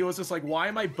texted me. He was just like, "Why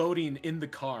am I boating in the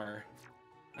car?"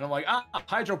 And I'm like,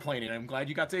 hydroplaning. I'm glad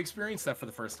you got to experience that for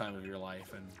the first time of your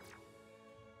life. And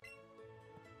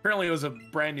apparently it was a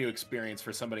brand new experience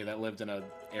for somebody that lived in an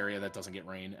area that doesn't get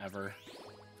rain ever.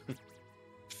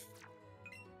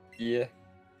 Yeah.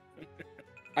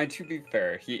 And to be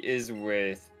fair, he is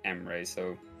with Emre,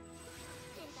 so...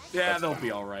 Yeah, they'll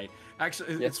be alright.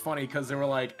 Actually, it's funny because they were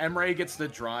like, Emre gets to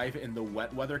drive in the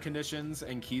wet weather conditions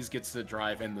and Keys gets to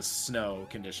drive in the snow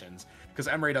conditions. Because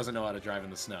Emre doesn't know how to drive in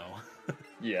the snow.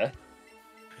 Yeah.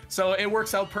 So it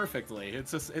works out perfectly.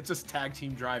 It's just tag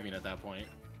team driving at that point.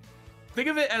 Think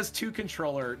of it as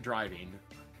 2-controller driving.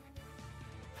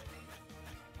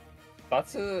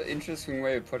 That's an interesting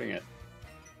way of putting it.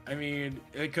 I mean,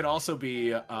 it could also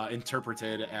be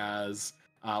interpreted as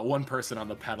one person on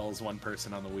the pedals, one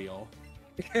person on the wheel.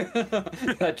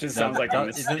 That just sounds like a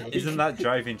mistake. Isn't that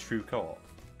driving true co-op?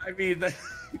 I mean,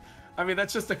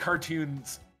 that's just a cartoon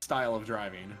style of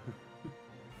driving.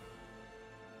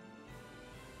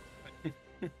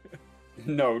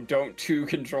 No, don't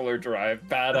 2-controller drive.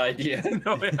 Bad idea.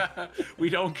 No, yeah, we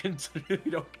don't condone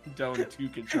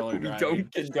 2-controller driving. We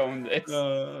don't condone this.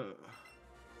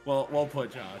 Well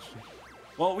put, Josh.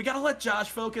 Well, we gotta let Josh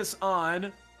focus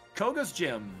on Koga's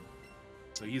gym.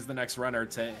 So he's the next runner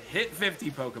to hit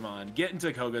 50 Pokemon, get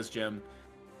into Koga's gym.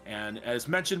 And as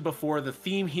mentioned before, the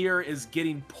theme here is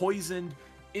getting poisoned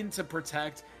into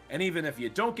Protect. And even if you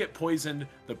don't get poisoned,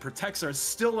 the Protects are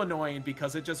still annoying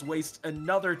because it just wastes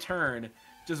another turn,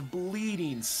 just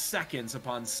bleeding seconds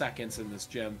upon seconds in this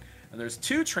gym. And there's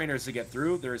 2 trainers to get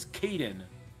through. There's Caden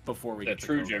before we get to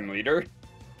true Koga. gym leader.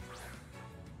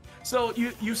 So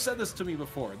you said this to me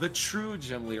before. The true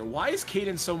gym leader. Why is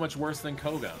Caden so much worse than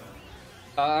Koga?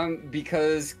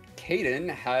 Because Caden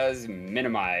has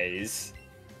Minimize.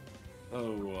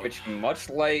 Oh. Which, much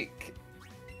like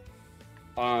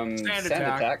Sand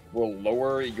Attack will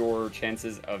lower your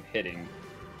chances of hitting.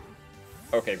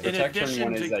 Okay, Protection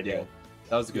 1 is ideal.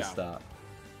 That was a good start.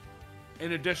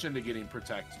 In addition to getting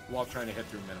Protect while trying to hit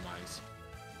through Minimize.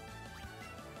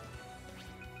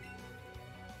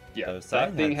 Yeah, so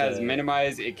that thing has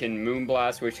Minimize, it can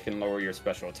Moonblast, which can lower your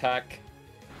special attack.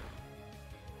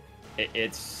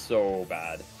 It's so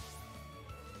bad.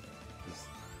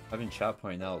 Having chat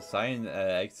point out, Cyan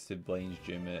exited Blaine's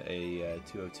gym at a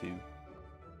 202.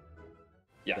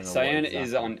 Yeah, Cyan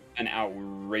is on an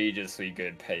outrageously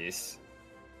good pace.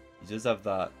 He does have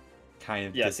that kind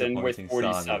of and with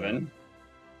 47.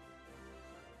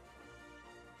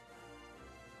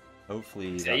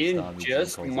 Hopefully, Zayn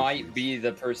just might be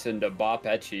the person to bop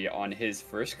Etchy on his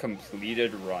first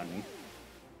completed run.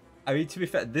 I mean, to be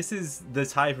fair, this is the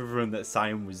type of run that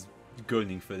Cyan was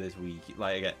gunning for this week.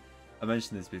 Like, again, I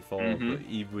mentioned this before, but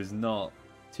he was not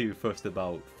too fussed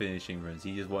about finishing runs.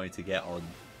 He just wanted to get on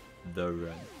the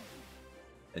run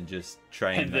and just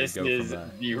try and go from there.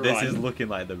 This is looking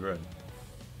like the run.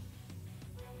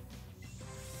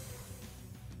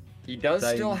 He does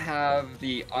still have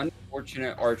the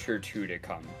unfortunate Archer 2 to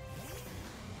come.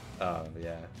 Oh,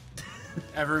 yeah.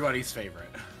 Everybody's favorite.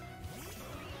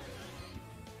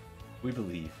 We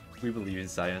believe. We believe in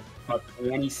Cyan. About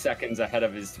 20 seconds ahead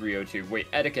of his 302. Wait,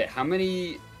 Etiquette, how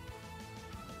many...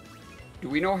 Do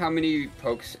we know how many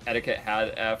pokes Etiquette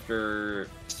had after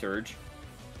Surge?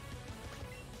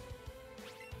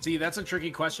 See, that's a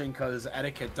tricky question because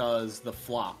Etiquette does the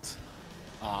flopped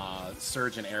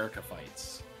Surge and Erica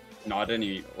fights. Not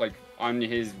any, like, on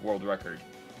his world record.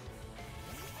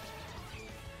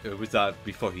 Was that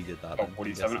before he did that? Oh,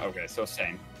 47? Okay, so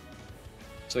same.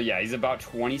 So yeah, he's about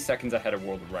 20 seconds ahead of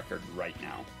world record right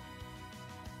now.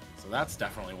 So that's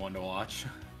definitely one to watch.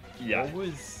 Yeah. What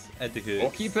was Etiquette?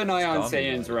 We'll keep an eye on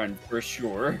Saiyan's run for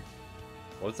sure.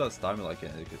 What's that stamina like in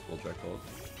Etiquette's world record?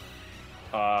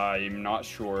 I'm not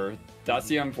sure. That's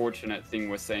the unfortunate thing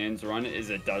with Saiyan's run, is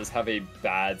it does have a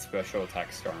bad special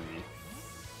attack Starmie.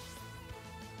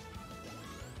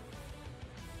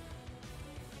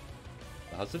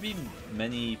 Has there been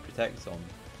many protects on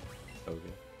Koga?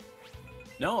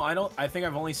 No, I don't. I think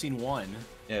I've only seen one.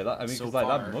 Yeah, that, I mean, so because like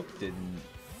far. that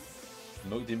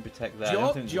Muk didn't protect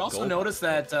that. Did you also notice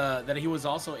that that he was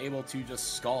also able to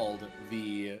just scald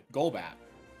the Golbat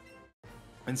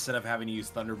instead of having to use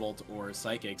Thunderbolt or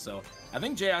Psychic? So I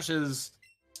think Jash's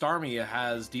Starmie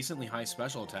has decently high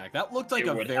special attack. That looked like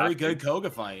a very good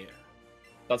Koga fight.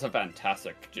 That's a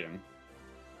fantastic gym.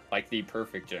 Like the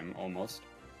perfect gym, almost.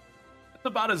 It's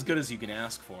about as good as you can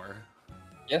ask for.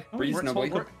 Yeah,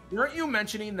 reasonably. Weren't you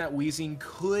mentioning that Weezing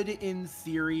could, in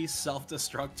theory,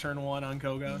 self-destruct turn 1 on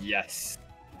Koga? Yes,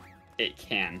 it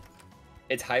can.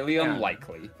 It's highly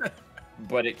unlikely,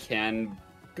 but it can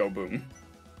go boom.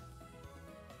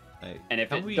 And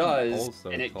if it does,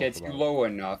 and it gets you low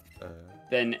enough,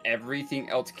 then everything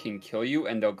else can kill you,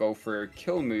 and they'll go for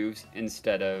kill moves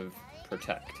instead of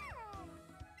protect.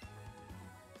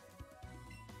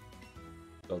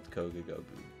 God, Koga go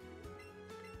boom.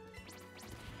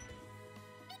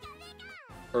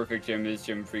 Perfect gym is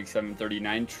Gym Freak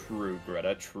 739. True,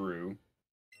 Greta, true.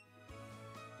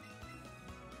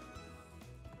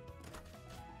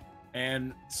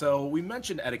 And so we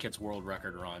mentioned Etiquette's world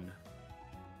record run,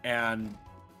 and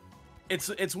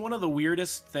it's one of the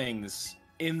weirdest things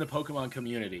in the Pokemon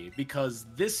community, because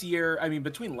this year, I mean,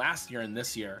 between last year and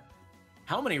this year,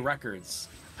 how many records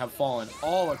have fallen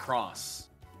all across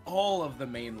all of the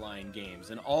mainline games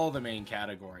and all the main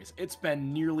categories? It's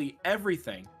been nearly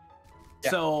everything. Yeah.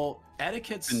 So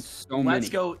Etiquette's Let's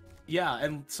Go, yeah,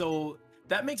 and so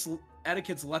that makes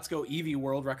Etiquette's Let's Go Eevee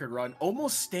world record run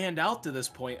almost stand out to this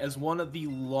point as one of the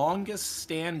longest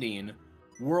standing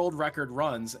world record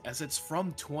runs, as it's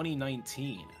from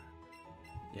 2019.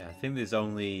 Yeah, I think there's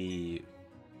only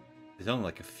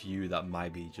like a few that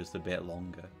might be just a bit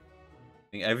longer.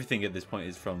 I think everything at this point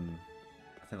is from,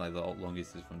 I think like the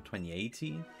longest is from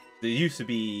 2018. There used to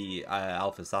be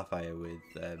Alpha Sapphire with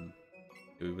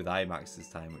IMAX this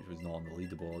time, which was not on the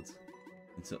leaderboard.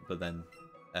 But then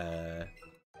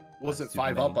was it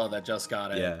 5UPA that just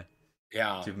got it? Yeah.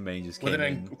 Yeah. Super Main just came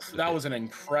in. That was an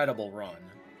incredible run.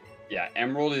 Yeah,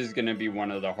 Emerald is going to be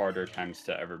one of the harder times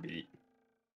to ever beat.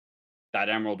 That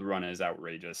Emerald run is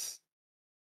outrageous.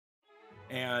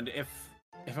 And if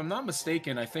I'm not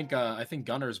mistaken, I think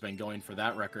Gunner's been going for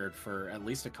that record for at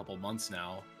least a couple months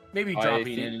now. Maybe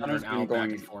dropping in and out, back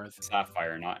and forth.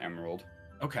 Sapphire, not Emerald.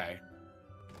 Okay.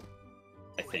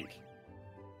 I think.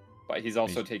 But he's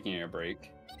also taking a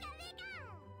break.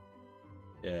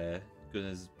 Yeah,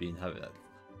 Gunner's been having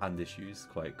hand issues,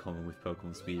 quite common with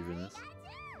Pokemon speedrunners.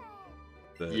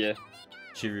 But yeah,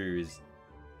 Chiru is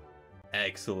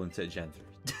excellent at Gen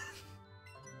 3.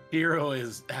 Hero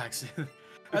is excellent.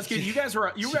 That's good. You guys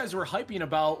were hyping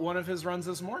about one of his runs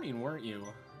this morning, weren't you?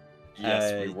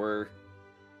 Yes, we were.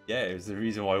 Yeah, it was the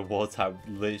reason why Wartab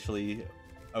literally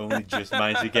only just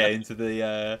managed to get into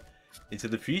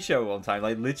the pre-show on time.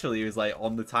 Like literally, it was like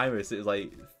on the timer, so it was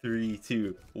like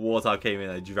 3-2. Wartab came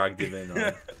in, I dragged him in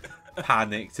on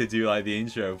panic to do like the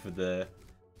intro for the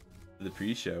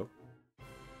pre-show.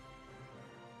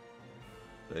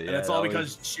 But, yeah, and it's all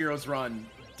because Shiro's run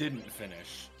didn't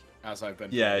finish, as I've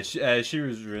been. Yeah,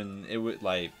 Shiro's run, it would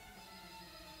like,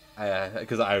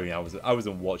 because I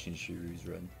wasn't watching Shiro's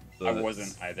run. So I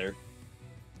wasn't either.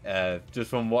 Just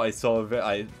from what I saw of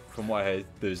it, from what I heard,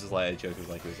 there was just like a joke of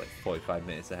like it was like 45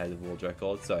 minutes ahead of world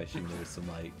record, so I assume there was some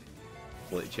like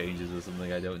split changes or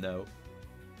something. I don't know.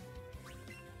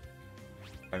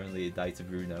 Apparently, it died to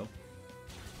Bruno.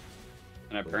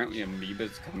 And apparently,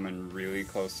 Amoeba's coming really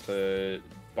close to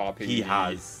bopping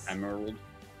the Emerald.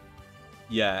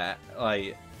 Yeah,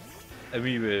 like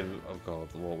Amoeba. Oh god,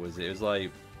 what was it? It was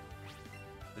like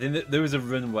I think there was a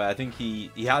run where I think he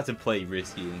had to play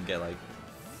risky and get like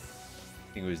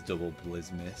I think it was double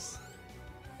Blizz miss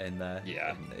in there.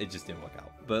 Yeah, and it just didn't work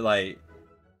out. But like,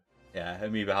 yeah,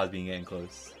 Amoeba has been getting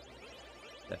close.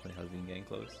 Definitely has been getting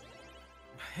close.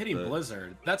 Hitting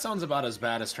Blizzard. That sounds about as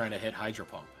bad as trying to hit Hydro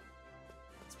Pump.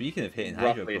 Speaking of hitting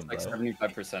Roughly, Hydro Pump, it's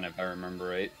like 75% if I remember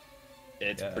right.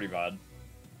 It's pretty bad.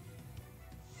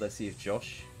 let's see if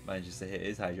Josh manages to hit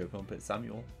his Hydro Pump at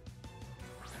Samuel.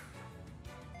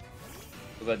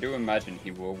 Because I do imagine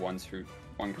he will one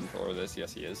controller this.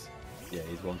 Yes, he is. Yeah,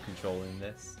 he's one controlling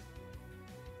this.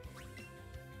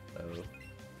 So,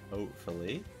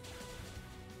 hopefully,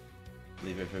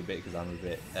 leave it for a bit because I'm a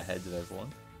bit ahead of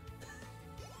everyone.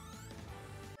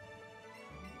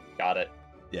 Got it.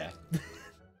 Yeah.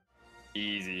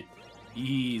 Easy.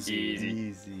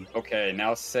 Easy. Okay,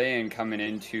 now Saiyan coming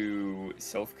into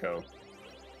Silphco.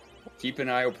 Keep an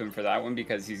eye open for that one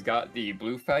because he's got the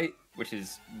blue fight, which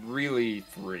is really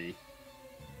free.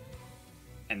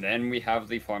 And then we have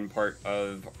the fun part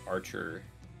of Archer.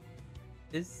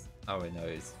 Oh wait, no,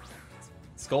 it's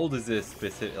Scold is a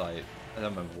specific, like, I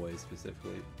don't remember what it is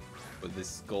specifically, but this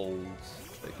Scold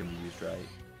that can be used, right?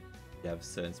 You have a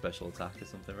certain special attack or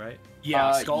something, right?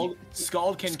 Yeah,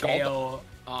 Scald can KO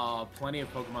plenty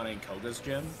of Pokemon in Koga's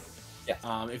gym. Yes.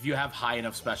 If you have high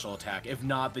enough special attack. If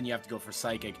not, then you have to go for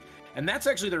Psychic. And that's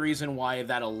actually the reason why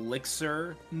that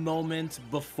Elixir moment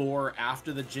before,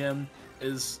 after the gym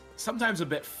is sometimes a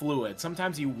bit fluid.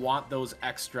 Sometimes you want those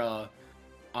extra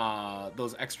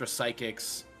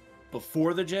Psychics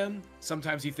before the gym.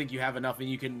 Sometimes you think you have enough and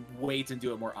you can wait and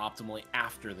do it more optimally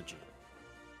after the gym.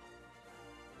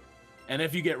 And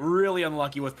if you get really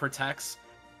unlucky with Protects,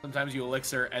 sometimes you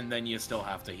Elixir and then you still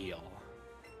have to heal.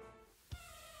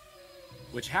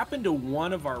 Which happened to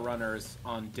one of our runners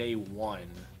on day 1.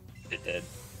 It did.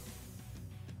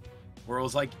 Where it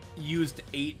was like, used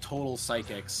 8 total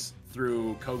Psychics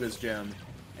through Koga's gym,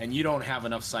 and you don't have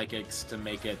enough Psychics to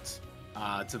make it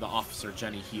to the Officer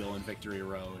Jenny heal in Victory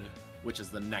Road, which is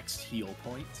the next heal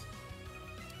point.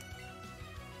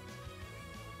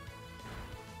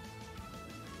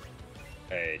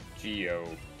 Hey, Geo,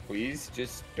 please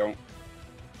just don't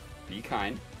be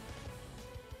kind.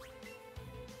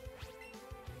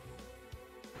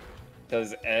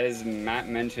 Because as Matt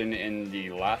mentioned in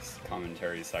the last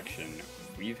commentary section,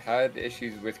 we've had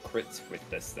issues with crits with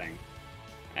this thing.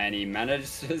 And he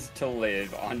manages to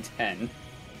live on 10.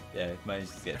 Yeah, he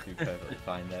manages to get through perfectly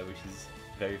fine there, which is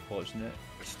very fortunate.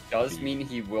 Which does mean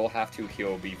he will have to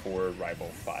heal before Rival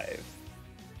 5.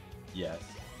 Yes.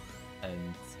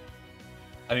 And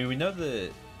I mean, we know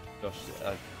that Josh,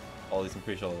 at least I'm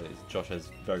pretty sure that Josh has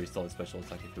very solid special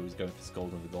attack if he was going for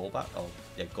Scold and the Golbat. Oh,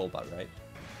 yeah, Golbat, right?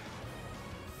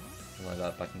 Something like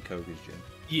that back in Koga's gym.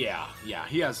 Yeah,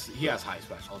 he has high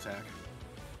special attack.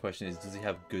 Question is, does he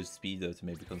have good speed though to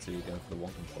maybe consider going for the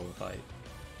one controller fight?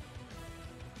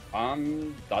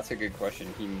 That's a good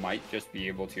question. He might just be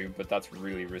able to, but that's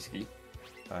really risky.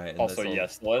 Alright, also,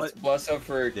 yes, let's bless up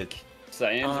for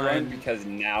Saiyan's run because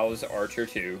now's Archer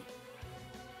 2.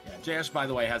 Yeah, JS, by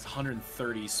the way, has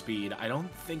 130 speed. I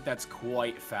don't think that's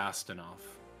quite fast enough.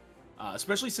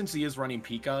 Especially since he is running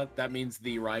Pika, that means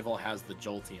the rival has the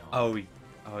Jolteon. Oh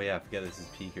yeah, I forget this is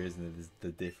Pika, isn't it? This is the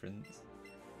difference.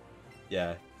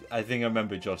 Yeah, I think I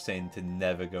remember Josh saying to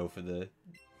never go for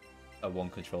a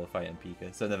one controller fight in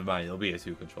Pika. So never mind, it'll be a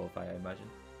 2 controller fight, I imagine.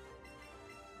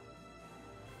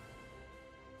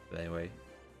 But anyway,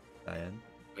 Diane.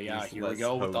 But yeah, here we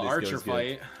go with the Archer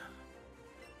fight.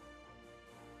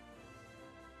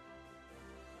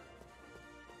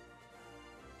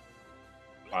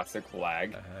 Classic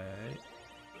lag.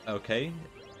 Okay.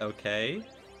 Okay,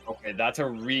 that's a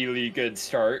really good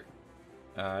start.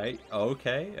 Alright.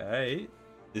 Okay.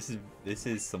 This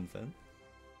is something.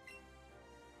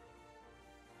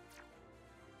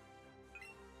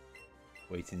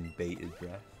 Waiting in bated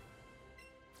breath.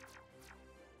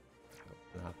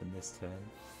 What will happen this turn?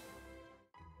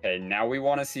 Okay, now we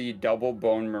want to see double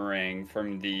Bone Meringue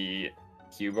from the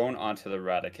Cubone onto the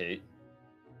Raticate.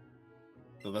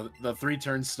 So the 3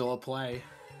 turns still a play.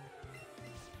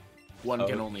 One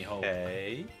can only hope.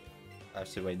 Okay.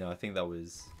 Actually, wait, no, I think that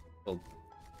was... Well...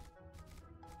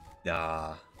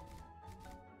 Nah.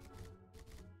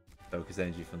 Focus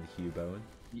energy from the Cubone.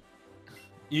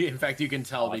 In fact, you can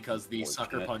tell because the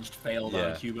Sucker Punched failed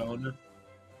on Cubone.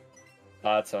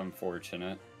 That's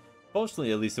unfortunate.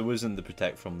 Fortunately, at least it wasn't the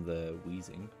Protect from the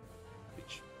Wheezing.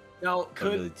 Which... Now,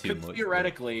 could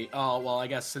theoretically, well, I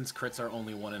guess since crits are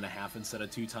only 1.5 instead of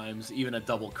 2 times, even a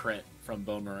double crit from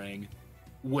Bone Meringue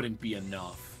wouldn't be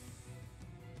enough.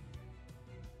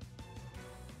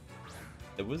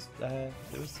 There was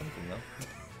something though.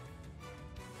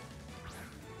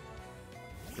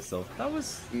 So that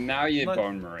was. Now you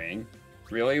Bone Meringue.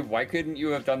 Really? Why couldn't you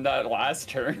have done that last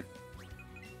turn? To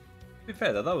be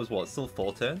fair, though, that was what, still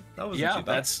 4 turn? That was too bad.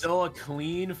 That's still a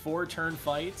clean 4-turn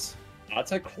fight.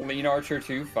 That's a clean Archer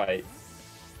 2 fight.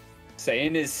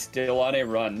 Saiyan is still on a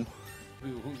run.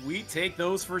 We take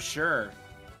those for sure.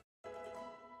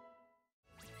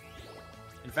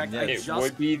 In fact, Yeah, I It just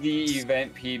would be the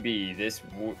event PB. This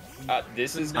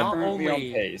is Not currently on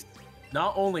only- pace.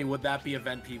 Not only would that be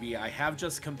event PB, I have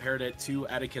just compared it to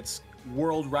Etiquette's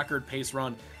world record pace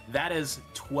run. That is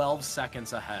 12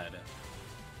 seconds ahead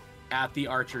at the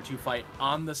Archer 2 fight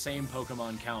on the same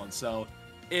Pokemon count. So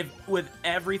if with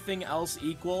everything else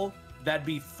equal, that'd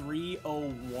be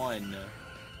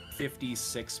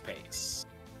 3:01:56 pace.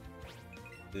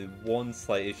 The one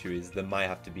slight issue is there might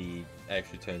have to be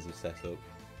extra turns of setup.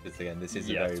 Because again, this is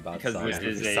a Yes, very bad because start. this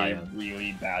is a Cyan.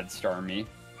 really bad Starmie.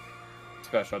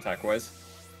 Special attack wise.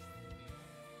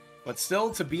 But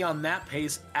still to be on that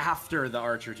pace after the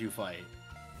Archer 2 fight.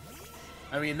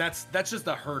 I mean, that's just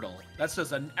a hurdle. That's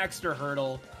just an extra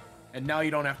hurdle. And now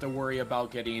you don't have to worry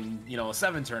about getting, a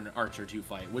 7-turn Archer 2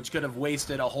 fight, which could have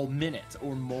wasted a whole minute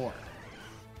or more.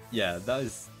 Yeah, that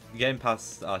is getting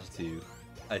past Archer 2.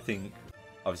 I think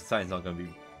obviously Cyan's not going to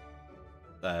be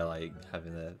like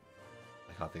having a,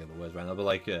 I can't think of the words right now, but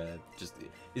like just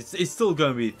it's still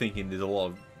going to be thinking there's a lot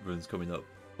of runs coming up,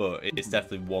 but it's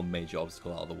definitely one major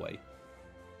obstacle out of the way.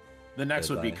 The next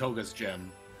would be Goodbye. Koga's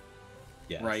Gym,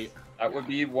 Yeah, right? That would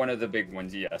be one of the big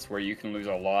ones, yes, where you can lose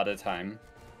a lot of time.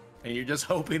 And you're just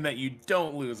hoping that you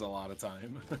don't lose a lot of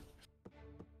time.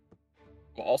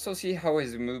 We'll also see how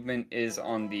his movement is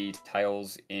on the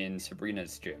tiles in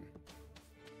Sabrina's gym. Do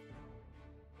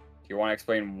you want to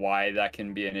explain why that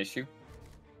can be an issue?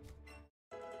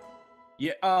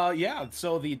 Yeah.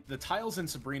 So the tiles in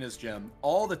Sabrina's gym,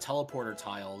 all the teleporter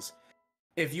tiles,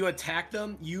 if you attack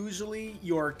them, usually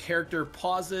your character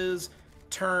pauses,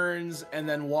 turns, and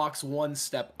then walks one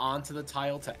step onto the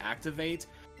tile to activate.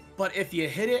 But if you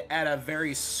hit it at a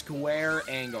very square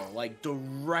angle, like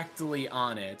directly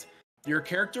on it, your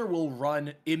character will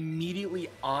run immediately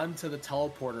onto the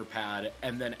teleporter pad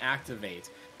and then activate.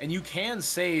 And you can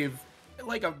save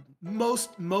like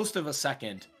most of a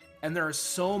second. And there are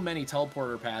so many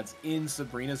teleporter pads in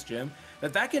Sabrina's gym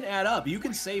that can add up. You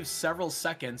can save several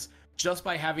seconds just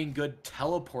by having good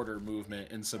teleporter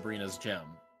movement in Sabrina's gym.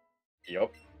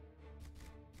 Yep.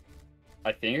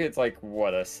 I think it's like,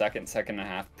 what, a second and a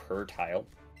half per tile?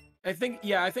 I think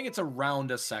it's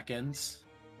around a second.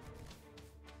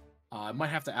 I might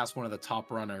have to ask one of the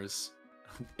top runners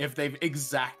if they've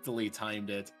exactly timed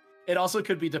it. It also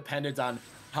could be dependent on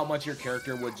how much your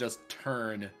character would just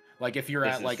turn. Like if you're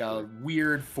at like a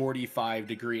weird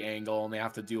 45-degree angle and they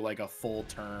have to do like a full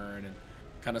turn and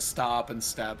kind of stop and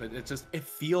step, it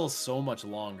feels so much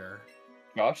longer.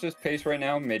 Josh's pace right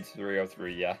now, mid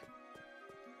 303, yeah.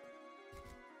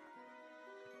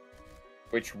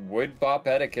 Which would bop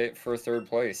Etiquette for third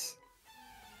place.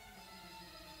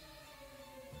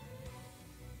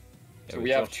 So we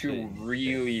have two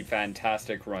really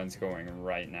fantastic runs going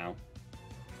right now.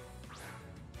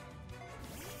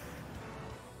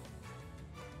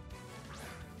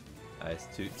 Nice,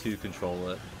 two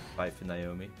controller fight for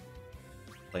Naomi.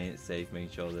 Playing it safe,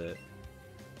 making sure that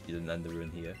you didn't end the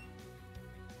run here.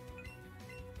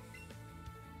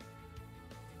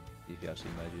 See if he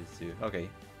actually manages to. Okay.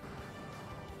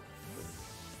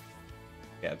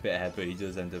 Get a bit ahead, but he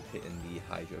does end up hitting the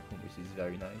Hydro Pump, which is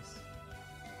very nice.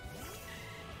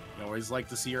 You always like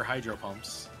to see your Hydro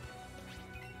Pumps.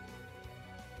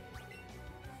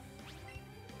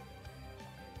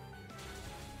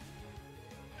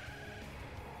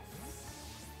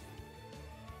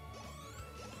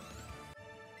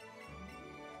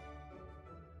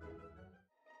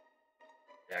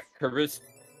 Yeah, Kerberos,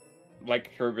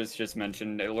 like Kerberos just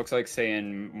mentioned, it looks like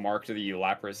saying mark the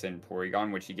Lapras and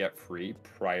Porygon, which you get free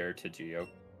prior to Geo.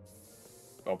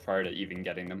 Well, prior to even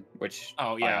getting them, which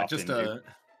Oh yeah, I often do.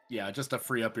 just to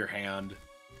free up your hand.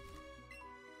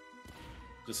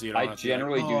 Just so you don't I have to be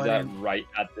generally like, do "Oh, I that didn't-" right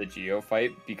at the Geo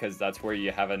fight because that's where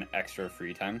you have an extra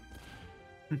free time.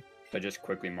 So just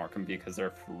quickly mark them because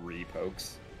they're free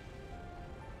pokes.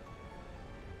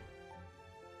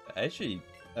 Actually,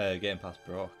 getting past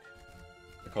Brock.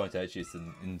 According to Edgy, it's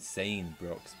an insane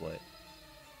Brock split.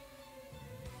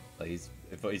 Like he's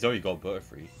already got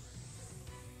Butterfree.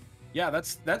 Yeah,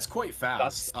 that's quite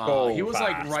fast. That's so he was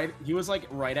fast. he was like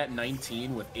right at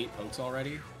 19 with 8 pokes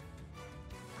already.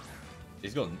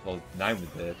 He's got 9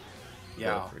 with the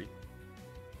Yeah. Butterfree.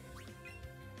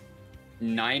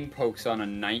 9 pokes on a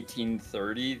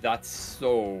 1930. That's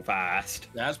so fast.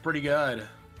 That's pretty good.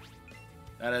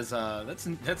 That is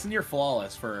that's near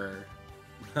flawless for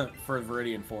for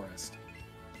Viridian Forest.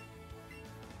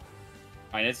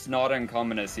 And it's not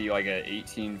uncommon to see like a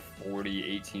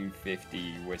 1840,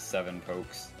 1850 with 7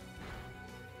 pokes.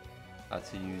 Had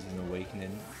to use an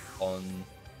Awakening on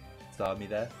Starmie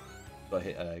there, but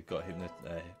got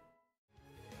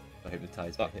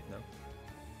hypnotized by Hypno.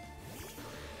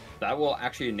 That will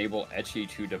actually enable Etchy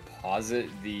to deposit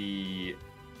the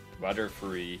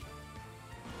Butterfree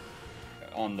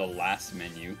on the last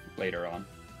menu later on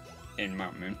in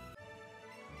Mount Moon.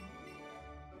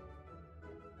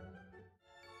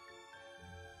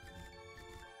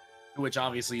 Which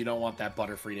obviously you don't want that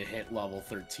Butterfree to hit level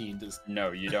 13.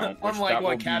 No, you don't. Unlike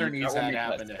what Caternies had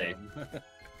happen to safe. him.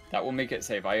 That will make it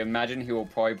safe. I imagine he will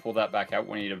probably pull that back out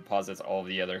when he deposits all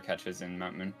the other catches in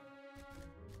Mount Moon.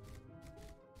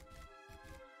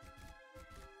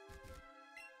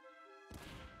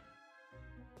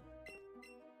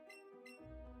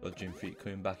 Got Gym Freak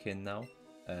coming back in now.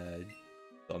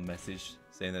 Got a message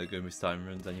saying they're going to miss time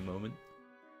runs any moment.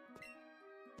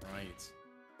 Right.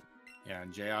 Yeah,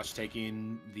 and Josh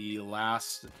taking the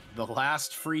last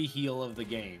free heal of the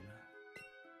game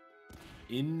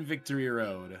in Victory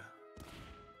Road.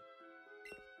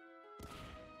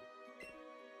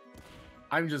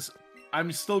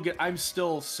 I'm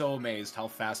still so amazed how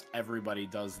fast everybody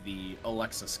does the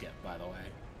Alexa skip, by the way.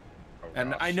 Oh,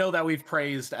 And gosh. I know that we've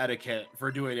praised Etiquette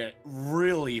for doing it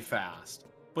really fast,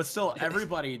 but still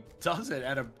everybody does it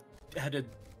at a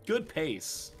good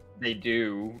pace. They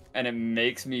do, and it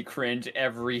makes me cringe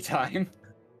every time.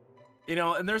 You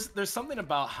know, and there's something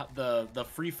about the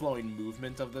free-flowing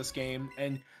movement of this game,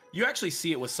 and you actually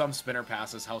see it with some spinner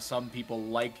passes, how some people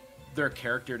like their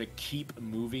character to keep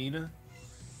moving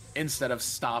instead of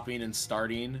stopping and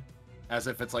starting, as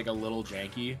if it's like a little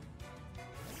janky.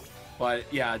 But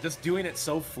yeah, just doing it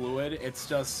so fluid, it's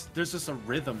just, there's just a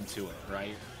rhythm to it,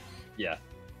 right? Yeah.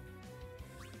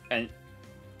 And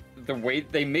the way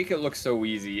they make it look so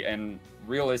easy, and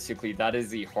realistically, that is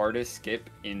the hardest skip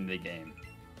in the game.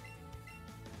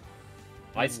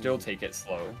 I still take it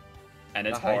slow, and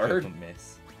it's hard.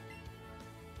 Miss.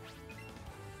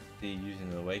 The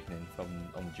using an awakening from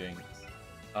on Jinx.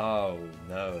 Oh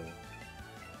no.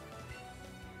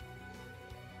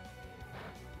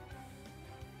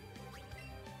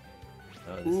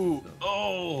 Oh, Ooh,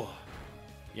 oh!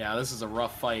 Yeah, this is a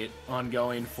rough fight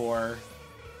ongoing for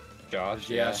Josh,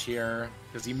 Josh here,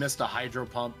 because he missed a Hydro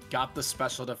Pump, got the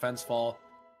special defense fall,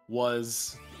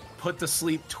 was put to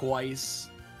sleep twice.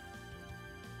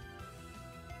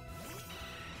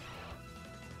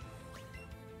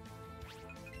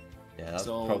 Yeah, that's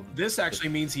So this actually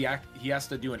means he has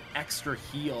to do an extra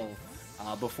heal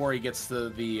before he gets to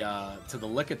the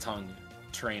Lickitung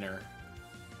trainer.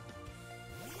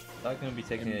 Is that going to be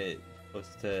taking it close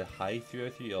to high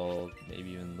 303 or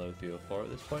maybe even low 304 at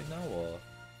this point now? Or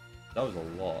that was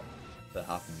a lot that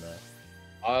happened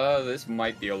there. This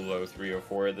might be a low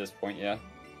 304 at this point, yeah.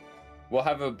 We'll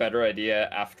have a better idea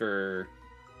after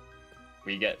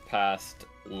we get past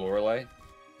Lorelei.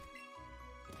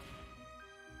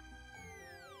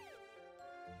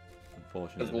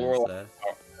 Unfortunate Because events Lorelei there. is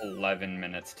about 11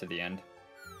 minutes to the end.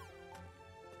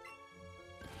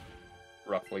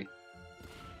 Roughly.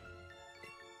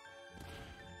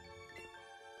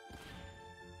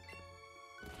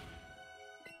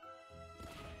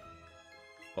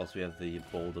 Plus we have the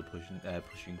boulder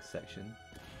pushing section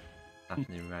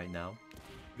happening right now.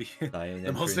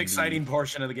 The most exciting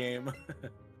portion of the game.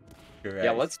 Correct.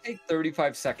 Yeah, let's take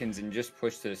 35 seconds and just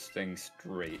push this thing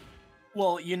straight.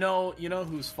 Well, you know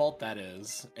whose fault that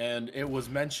is, and it was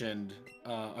mentioned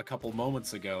a couple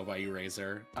moments ago by you,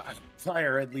 Razor.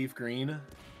 Fire Red Leaf Green.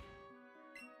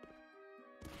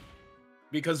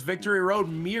 Because Victory Road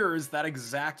mirrors that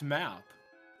exact map.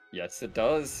 Yes, it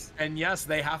does. And yes,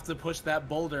 they have to push that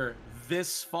boulder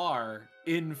this far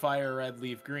in Fire Red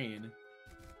Leaf Green.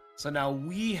 So now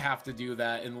we have to do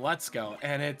that in Let's Go,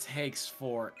 and it takes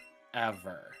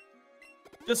forever.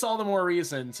 Just all the more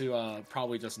reason to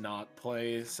probably just not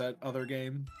play said other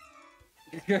game.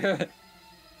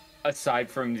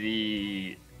 Aside from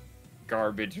the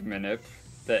garbage manip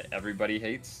that everybody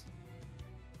hates.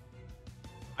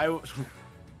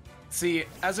 See,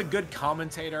 as a good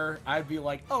commentator, I'd be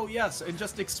like, oh yes, and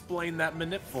just explain that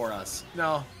manip for us.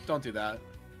 No, don't do that.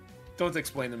 Don't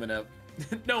explain the manip.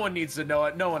 No one needs to know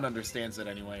it. No one understands it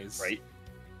anyways. Right.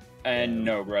 And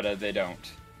no, Greta, they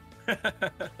don't.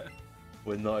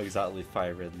 We're not exactly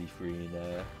Fire Red Leaf Green,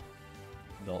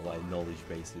 not like knowledge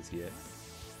bases here.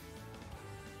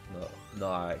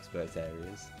 Not our expert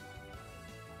areas.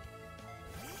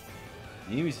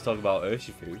 You need to talk about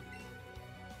Urshifu.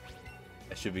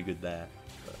 That should be good there.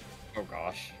 But... Oh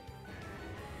gosh.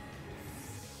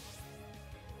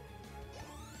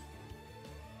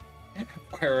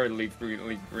 Fire Leaf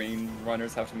Green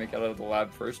runners have to make it out of the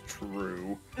lab first.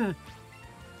 True.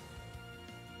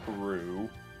 True.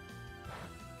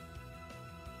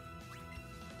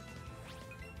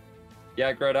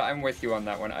 Yeah, Greta, I'm with you on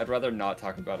that one. I'd rather not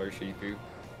talk about Urshifu.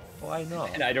 Why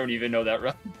not? And I don't even know that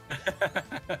run.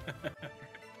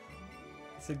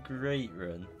 It's a great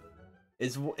run.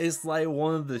 It's like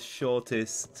one of the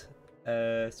shortest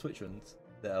Switch runs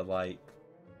that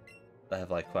have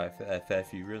quite a fair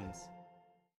few runs.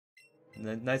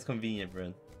 Nice convenient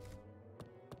run.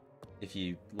 If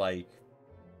you like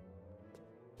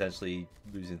potentially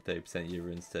losing 30% of your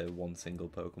runs to one single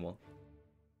Pokemon.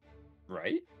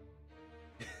 Right?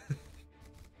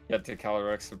 Get to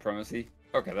Calyrex Supremacy?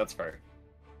 Okay, that's fair.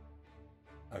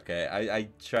 Okay,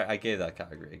 I gave that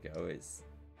category a go. It's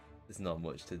not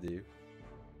much to do,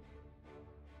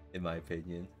 in my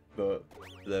opinion. But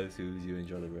for those who do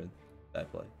enjoy the run, fair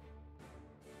play.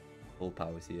 Full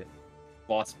power to you.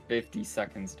 Lost 50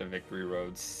 seconds to Victory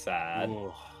Road. Sad.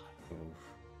 Ooh.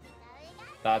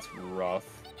 That's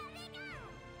rough.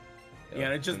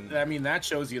 Yeah, and that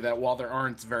shows you that while there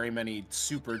aren't very many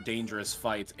super dangerous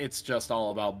fights, it's just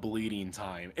all about bleeding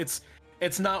time. It's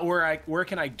not where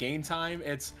can I gain time?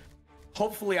 It's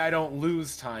hopefully I don't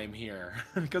lose time here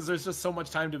because there's just so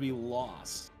much time to be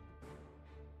lost.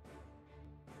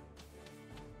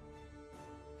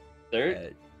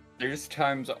 There's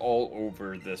times all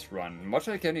over this run, much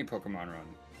like any Pokemon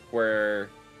run, where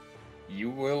you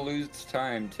will lose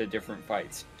time to different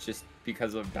fights just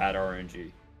because of bad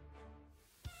RNG.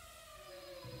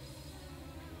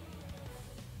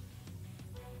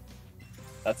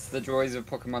 That's the joys of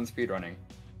Pokemon speedrunning.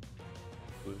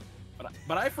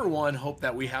 But I, for one, hope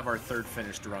that we have our third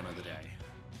finished run of the day.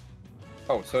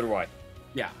 Oh, so do I.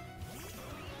 Yeah.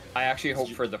 I actually hope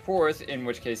for the fourth, in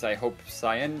which case I hope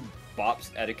Cyan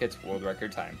bops Etiquette's world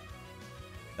record time.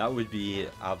 That would be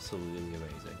absolutely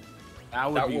amazing.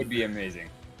 That would be amazing.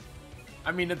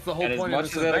 I mean, it's the whole And point as of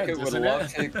much this as event, Etiquette would isn't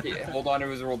love it? to hold on to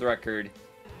his world record,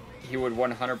 he would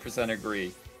 100%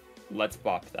 agree. Let's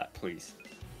bop that, please.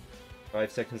 5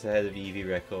 seconds ahead of Eevee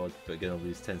record, but gonna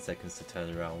lose 10 seconds to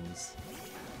turnarounds.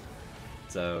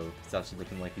 So it's actually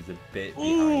looking like he's a bit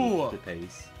behind the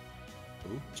pace.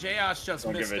 Ooh. Josh just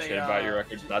Don't missed give a shit about your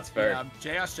record. That's fair. Yeah,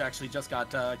 Josh actually just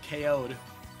got KO'd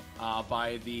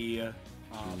by the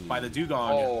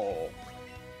Dugong.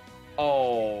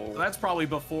 Oh. So that's probably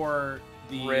before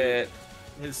Crit.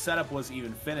 his setup was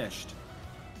even finished.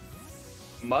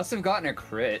 Must have gotten a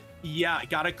crit. Yeah,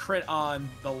 got a crit on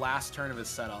the last turn of his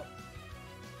setup.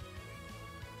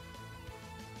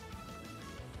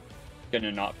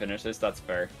 Gonna not finish this. That's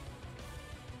fair.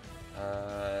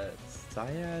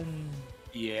 Cyan.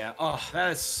 Yeah. Oh,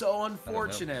 that is so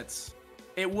unfortunate.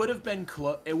 It would have been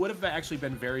close. It would have actually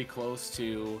been very close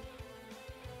to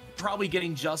probably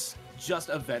getting just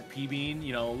event PBing.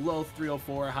 You know, low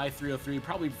 304, high 303.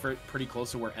 Probably pretty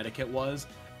close to where Etiquette was.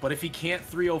 But if he can't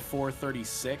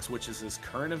 304.36, which is his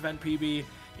current event PB,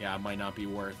 yeah, it might not be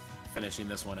worth finishing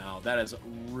this one out. That is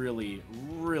really,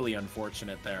 really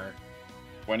unfortunate there.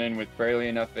 Went in with barely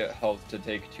enough health to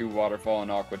take 2 Waterfall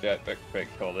and Aqua Jet, but quick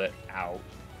killed it. Ow.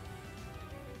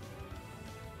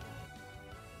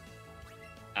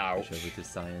 Ouch. Push over to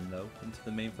Cyan though, into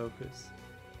the main focus.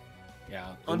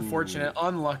 Yeah, unfortunate,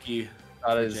 unlucky.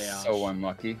 That is Josh. so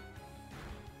unlucky.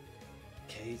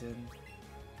 Caden.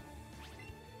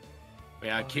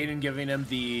 Yeah, Caden giving him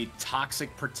the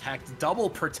toxic protect, double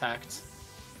protect.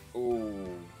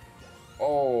 Ooh.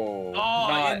 Oh,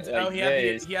 not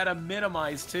like he had a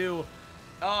minimize too.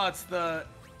 Oh, it's the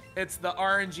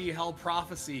RNG hell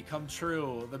prophecy come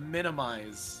true. The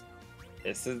minimize.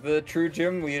 This is the true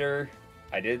gym leader.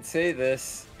 I did say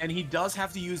this. And he does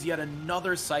have to use yet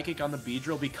another psychic on the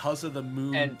Beedrill because of the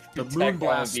moon, And the protect moon on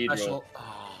blast the Beedrill. special.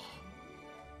 Oh.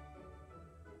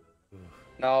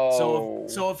 No.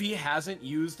 So if he hasn't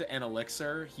used an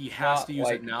elixir, he has Not to use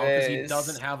like it now because he this.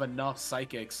 doesn't have enough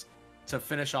psychics to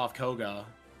finish off Koga.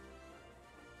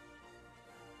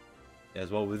 Yeah, as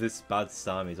well with this bad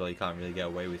Stam as well, you can't really get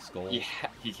away with Skull. Yeah,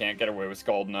 he can't get away with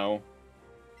Scald, no.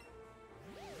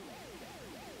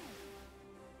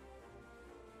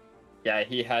 Yeah,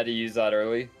 he had to use that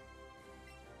early.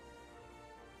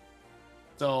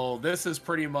 So this is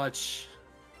pretty much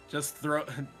just throw.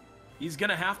 He's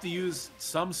gonna have to use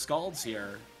some Scalds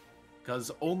here,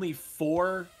 because only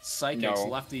 4 psychics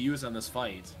left to use on this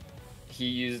fight. He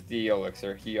used the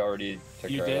elixir. He already took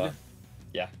care of that.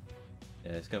 Yeah.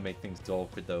 Yeah, it's gonna make things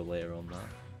awkward though later on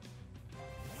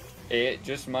that. It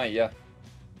just might, yeah.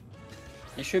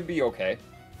 He should be okay.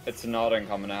 It's not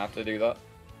uncommon to have to do that.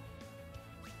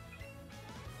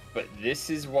 But this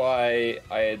is why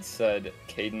I had said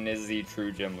Caden is the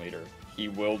true gym leader. He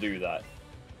will do that.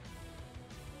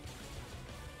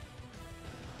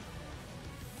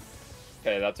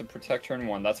 Okay, that's a protect turn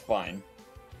 1. That's fine.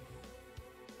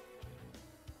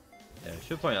 Yeah, I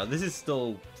should point out, this is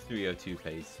still 302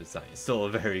 pace for Science. Still a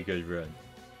very good run.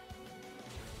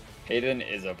 Hayden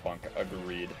is a punk,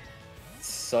 agreed.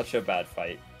 Such a bad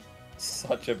fight.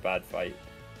 Such a bad fight.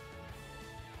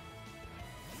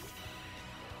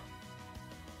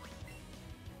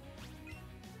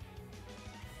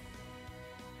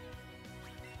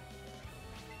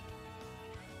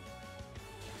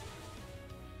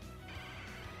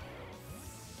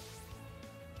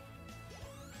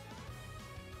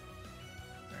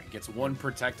 Gets one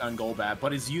protect on Golbat,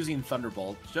 but is using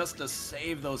Thunderbolt just to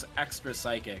save those extra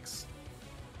psychics.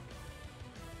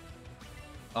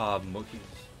 Monkeys.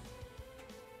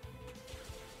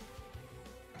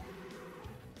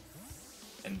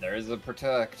 And there's the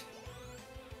protect.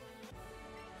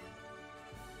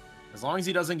 As long as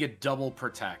he doesn't get double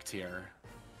protect here.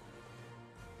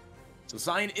 So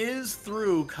Cyan is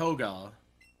through Koga.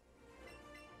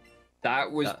 That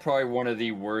was probably one of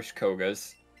the worst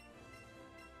Kogas.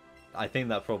 I think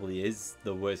that probably is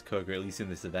the worst Koga, at least in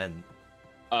this event.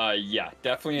 Yeah,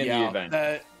 definitely in the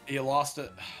event. He lost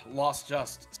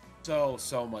just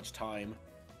so much time.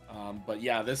 But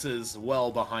yeah, this is well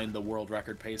behind the world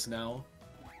record pace now.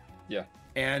 Yeah.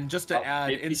 And just to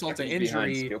add insult to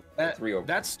injury, that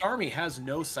Starmie has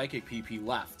no psychic PP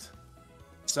left.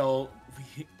 So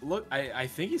look, I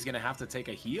think he's gonna have to take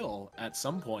a heal at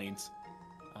some point.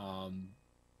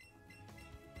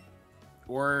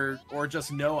 Or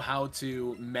just know how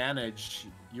to manage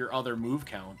your other move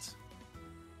count.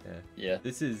 Yeah.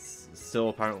 This is still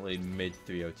apparently mid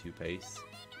 302 pace.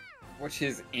 Which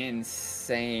is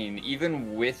insane.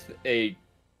 Even with a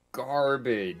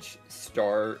garbage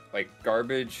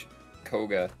garbage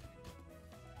Koga.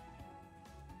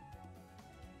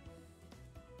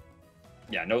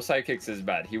 Yeah, no psychics is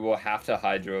bad. He will have to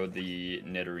hydro the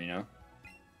Nidorino.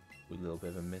 With a little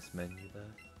bit of a miss menu there.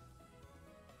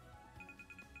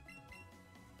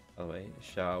 Oh wait,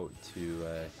 shout out to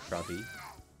Krabby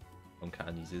on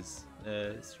Catany's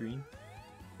stream.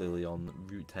 Clearly on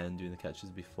Route 10 doing the catches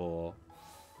before...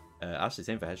 actually,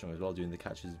 same for Headstrong as well, doing the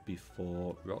catches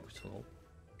before Rock Tunnel.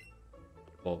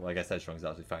 Well, I guess Headstrong's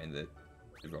actually fighting the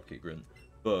Rocket Grunt.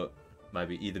 But might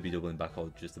be either be doubling back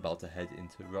or just about to head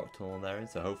into Rock Tunnel on their end,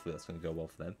 so hopefully that's going to go well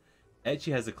for them.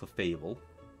 Etchy has a Clefable.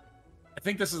 I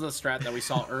think this is a strat that we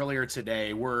saw earlier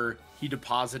today where he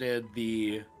deposited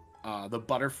the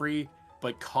Butterfree,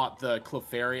 but caught the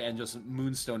Clefairy and just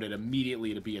moonstoned it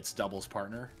immediately to be its doubles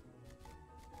partner.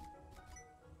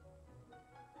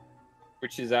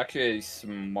 Which is actually a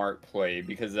smart play,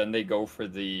 because then they go for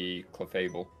the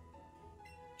Clefable,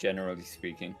 generally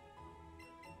speaking.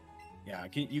 Yeah,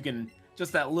 you can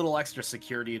just that little extra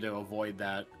security to avoid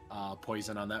that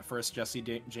poison on that first Jesse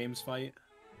James fight.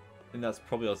 And that's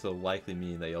probably also likely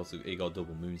meaning that he got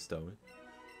double Moonstone.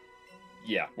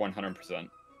 Yeah, 100%.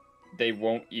 They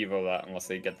won't evo that unless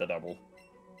they get the double.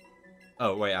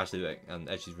 Oh wait, actually, and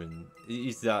Etchy's run.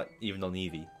 Is that even on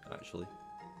Eevee? Actually,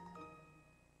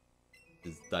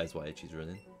 that is why Etchy's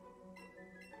running.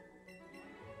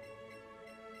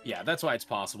 Yeah, that's why it's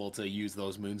possible to use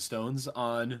those Moonstones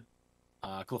on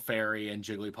Clefairy and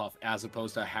Jigglypuff as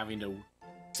opposed to having to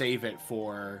save it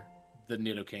for the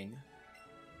Nidoking.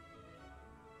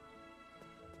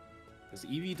 Because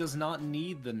Eevee does not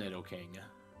need the Nidoking.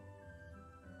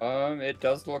 It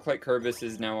does look like Kerbeus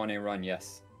is now on a run,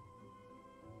 yes.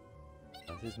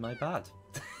 That is my bad.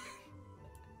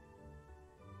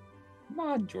 Come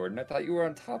on, Jordan, I thought you were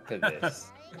on top of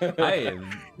this. I am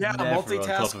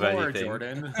multitask more,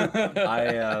 Jordan.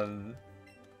 I am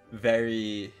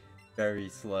very, very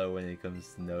slow when it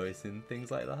comes to noticing things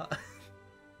like that.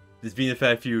 There's been a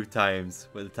fair few times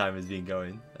where the time has been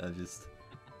going, and I've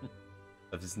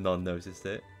just not noticed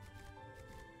it.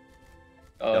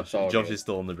 Josh is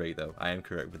still on the break, though. I am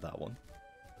correct with that one.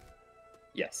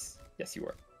 Yes. Yes, you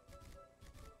are.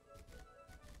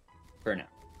 For now.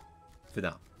 For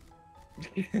now.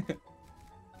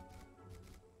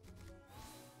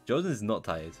 Jordan is not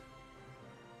tired.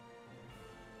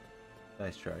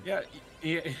 Nice try. Yeah,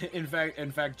 in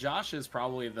fact, Josh is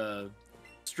probably the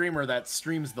streamer that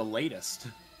streams the latest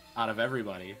out of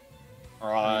everybody.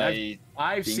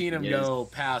 I've seen him go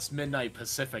past midnight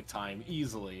Pacific time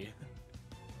easily.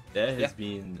 There has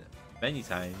been many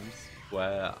times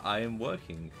where I am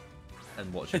working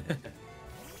and watching.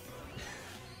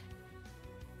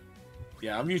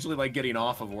 Yeah, I'm usually like getting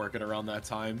off of work at around that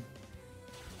time,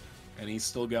 and he's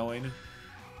still going.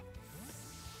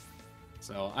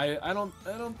 So I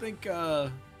don't think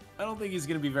he's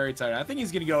gonna be very tired. I think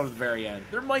he's gonna go to the very end.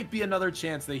 There might be another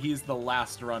chance that he's the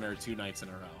last runner 2 nights in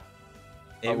a row.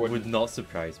 It would not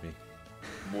surprise me.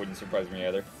 Wouldn't surprise me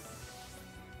either.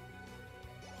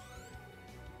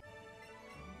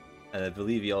 And I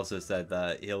believe he also said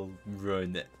that he'll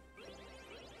run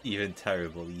even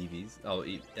terrible Eevees. Oh,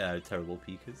 terrible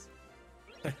Pikas.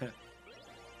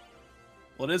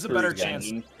 Well, it is a True, better Zen.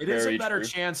 chance. It is a Very better true.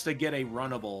 chance to get a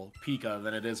runnable Pika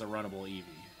than it is a runnable Eevee.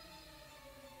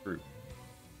 True.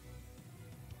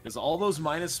 Because all those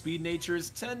minus speed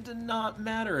natures tend to not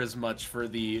matter as much for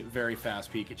the very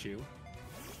fast Pikachu.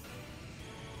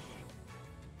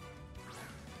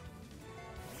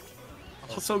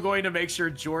 Also going to make sure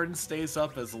Jordan stays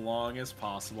up as long as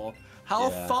possible. How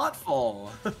Yeah.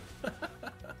 thoughtful!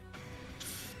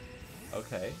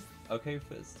 Okay. Okay,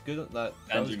 first. Good. That was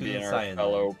And good being on our Cyan.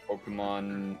 fellow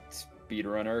Pokemon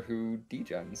speedrunner who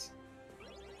degens.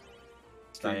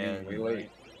 Cyan. Streaming way late.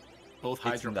 Both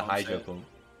Hitting Hydro the Pumps Hydro hit. Pump.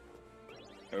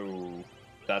 Oh,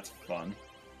 that's fun.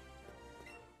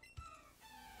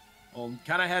 Well,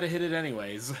 kind of had to hit it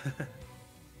anyways.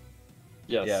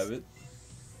 Yes. Yeah, but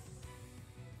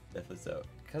definitely so.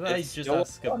 Can I It's just still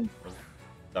ask? fun.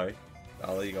 Sorry,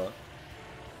 I'll let you go.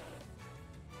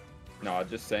 No, I'm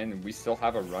just saying we still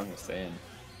have a run with Saiyan.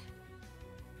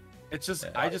 It's just,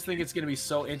 Yeah. I just think it's going to be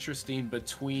so interesting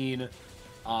between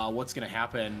what's going to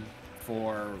happen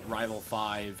for Rival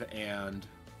 5 and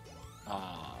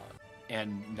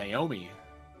Naomi.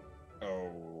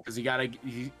 Oh, Because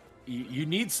you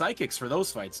need psychics for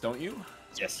those fights, don't you?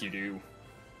 yes you do.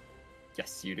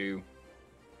 Yes you do.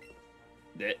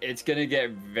 It's gonna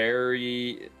get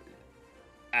very...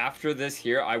 After this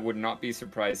here, I would not be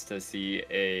surprised to see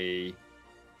a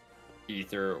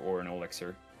Ether or an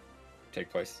Elixir take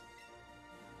place.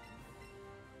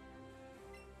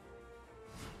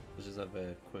 Let's just have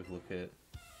a quick look at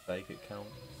psychic count.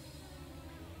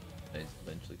 It's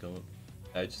eventually come up.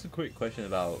 Just a quick question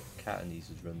about Cat and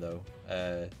Isa's run though.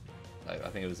 I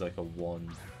think it was like a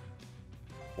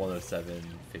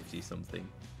 107.50 something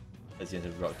at the end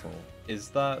of Rock Tunnel. Is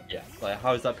that Yeah. like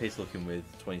how is that pace looking with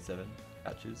 27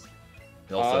 catches?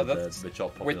 And also That's- the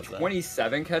chop popping With up there.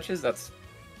 27 catches, that's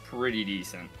pretty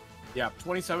decent. Yeah,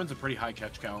 27 is a pretty high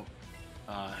catch count.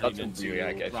 That's Heading a into really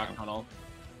high catch Rock count. Tunnel.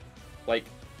 Like,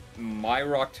 my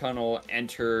Rock Tunnel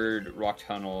entered Rock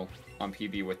Tunnel on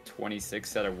PB with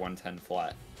 26 out of 110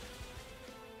 flat.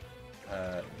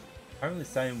 Apparently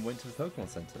Sam went to the Pokemon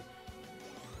Center.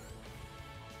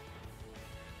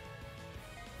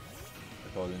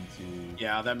 According to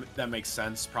Yeah, that makes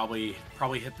sense. Probably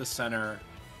hit the center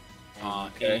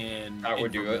Okay, in that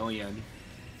would do it. Vermilion.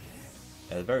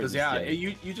 the very Because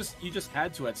least, you just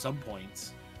had to at some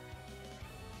points.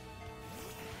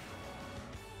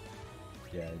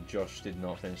 yeah, Josh did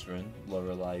not finish the run.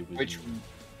 Lorelei was Which,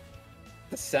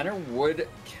 the center would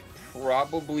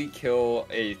probably kill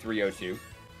a 302.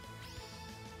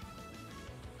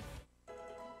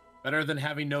 Better than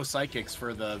having no psychics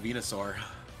for the Venusaur.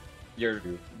 You're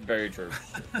very true.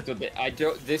 So I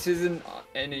don't. This isn't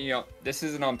any. This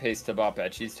isn't on pace to bop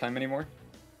Etchy's time anymore.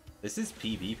 This is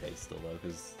PB pace still though,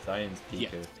 because Zion's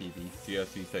peak Yeah. of PB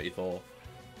 303.34.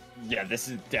 Yeah, this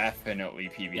is definitely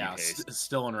PB Yeah, pace.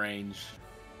 still in range.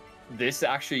 This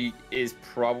actually is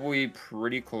probably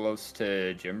pretty close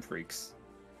to Gym Freak's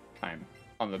time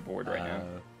on the board right now.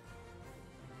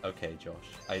 Okay, Josh,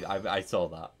 I saw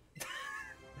that.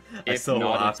 I If saw not,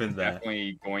 what it's happened there.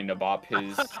 definitely going to bop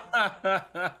his.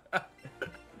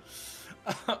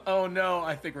 Oh no,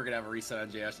 I think we're gonna have a reset on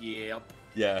JS. Yep.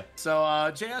 Yeah, So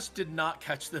JS did not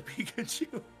catch the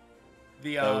Pikachu.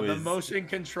 The That the was- motion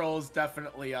controls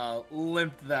definitely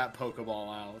limped that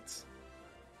Pokeball out.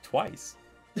 twice.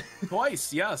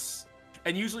 Twice, yes.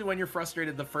 And usually when you're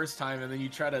frustrated the first time and then you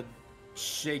try to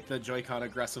shake the Joy-Con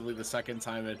aggressively the second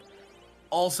time, it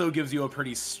also gives you a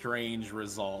pretty strange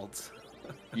result.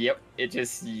 Yep, it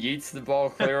just yeets the ball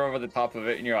clear over the top of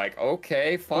it, and you're like,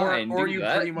 okay, fine, or do you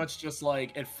that. pretty much just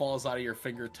like it falls out of your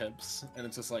fingertips and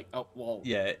it's just like, oh well.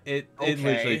 Yeah, it Okay.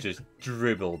 literally just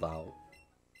dribbled out.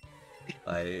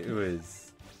 Like, it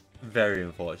was very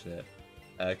unfortunate.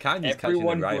 Kanye's catching the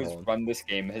Everyone who's rival. run this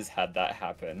game has had that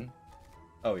happen.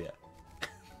 Oh yeah.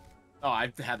 Oh,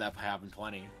 I've had that happen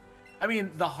plenty. I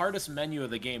mean, the hardest menu of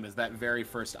the game is that very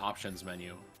first options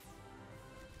menu.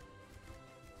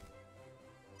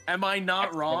 Am I not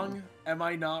Excellent. wrong? Am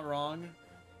I not wrong?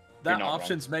 That not wrong.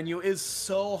 options menu is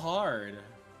so hard.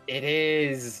 It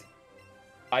is.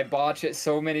 I botch it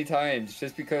so many times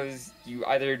just because you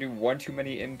either do one too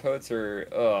many inputs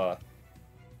or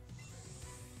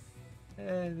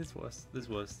This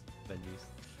was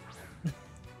venues.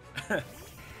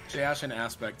 Jash and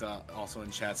Aspect also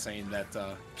in chat saying that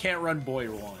can't run boy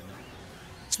one.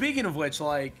 Speaking of which,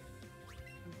 like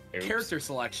Oops. character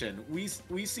selection, we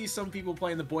see some people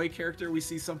playing the boy character, we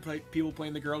see some people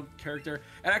playing the girl character.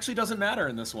 It actually doesn't matter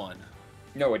in this one.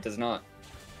 No, it does not.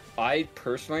 I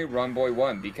personally run Boy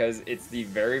 1 because it's the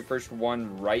very first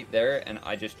one right there, and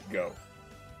I just go.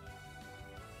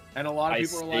 And a lot of I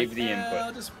people are like, save the input.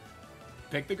 I'll just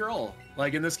pick the girl.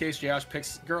 Like in this case, Josh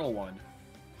picks girl 1.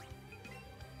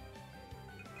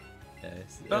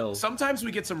 Yeah, Sometimes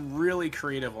we get some really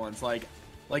creative ones. Like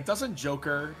doesn't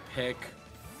Joker pick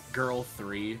girl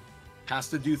 3? Has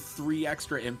to do 3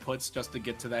 extra inputs just to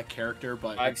get to that character,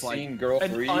 but I've it's like seen girl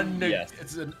 3. Yes,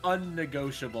 it's an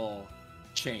unnegotiable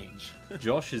change.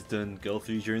 Josh has done Girl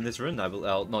 3 during this run. Not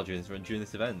during this run, during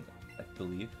this event, I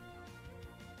believe.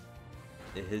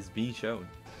 It has been shown.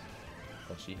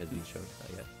 Well, she has been shown,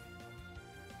 I guess.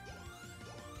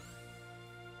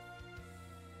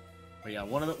 But yeah,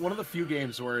 one of the few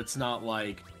games where it's not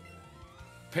like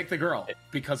pick the girl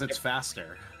because it's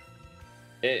faster.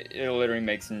 it literally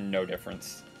makes no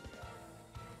difference.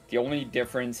 The only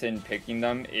difference in picking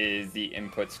them is the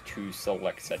inputs to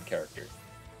select said character.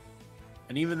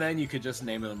 And even then, you could just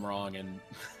name them wrong and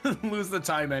lose the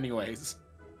time anyways.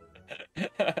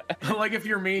 Like if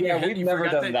you're me, Yeah, you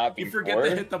forget to before.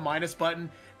 hit the minus button,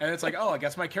 and it's like, oh, I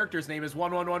guess my character's name is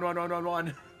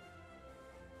 1111111.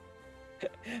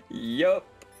 Yup.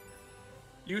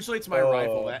 Usually it's my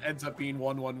rival that ends up being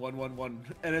 11111,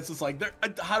 and it's just like,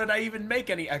 how did I even make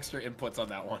any extra inputs on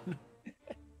that one?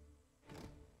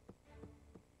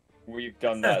 We've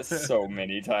done that so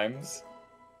many times.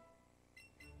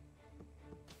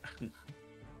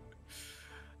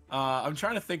 I'm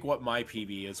trying to think what my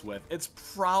PB is with. It's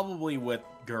probably with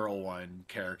Girl 1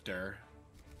 character.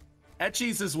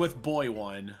 Etchies is with Boy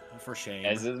 1, for shame.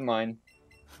 As is mine.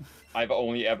 I've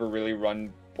only ever really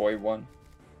run Boy 1.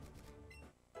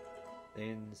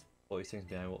 Things, voice things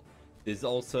behind what? There's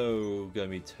also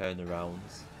going to be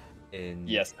turnarounds in.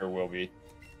 Yes, there will be.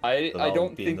 I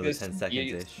don't think this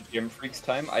is Gym Freak's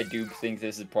time. I do think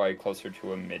this is probably closer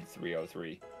to a mid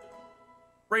 303.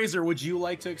 Razor, would you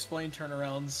like to explain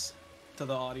turnarounds to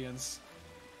the audience?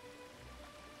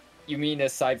 You mean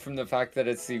aside from the fact that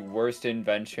it's the worst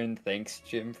invention, thanks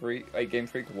Game Freak?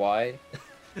 Why?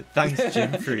 Thanks,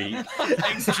 Gym Freak.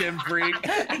 Thanks, Gym Freak.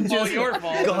 It's all your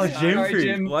fault. God, Gym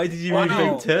Freak. Why did you make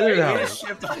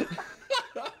turnaround?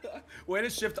 Way to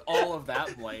shift all of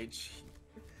that blade.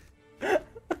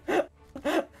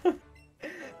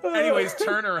 Anyways,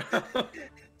 turnaround.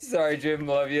 Sorry, Jim.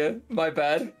 Love you. My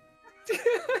bad.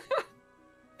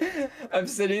 I'm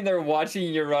sitting there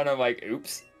watching you run. I'm like,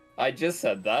 oops. I just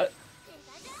said that.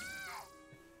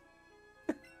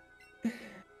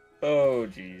 Oh,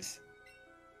 jeez.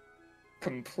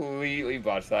 Completely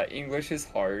botched that. English is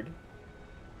hard.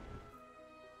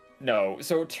 No,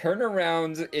 so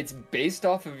turnarounds, it's based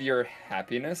off of your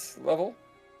happiness level.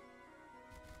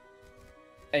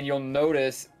 And you'll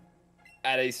notice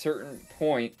at a certain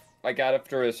point, like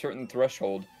after a certain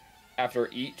threshold, after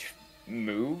each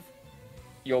move,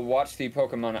 you'll watch the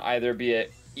Pokemon either be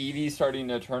it Eevee starting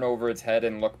to turn over its head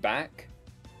and look back,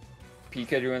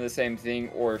 Pikachu doing the same thing,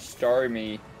 or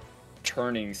Starmie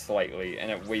turning slightly, and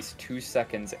it wastes 2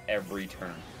 seconds every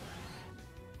turn.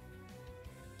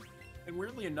 And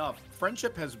weirdly enough,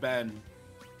 friendship has been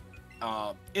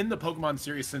in the Pokemon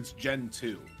series since Gen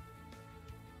 2.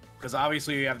 Because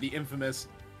obviously you have the infamous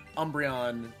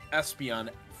Umbreon, Espeon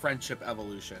friendship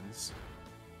evolutions.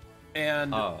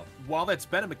 And while that's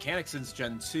been a mechanic since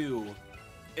Gen 2,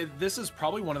 this is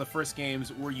probably one of the first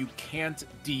games where you can't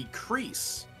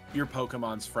decrease your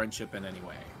Pokemon's friendship in any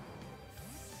way.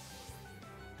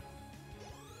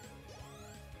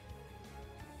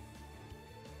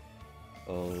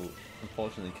 Oh,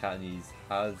 unfortunately, Katniss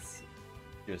has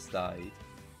just died.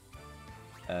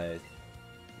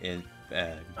 He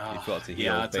forgot to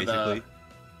heal, basically.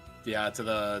 To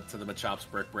the Machops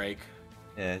Brick Break.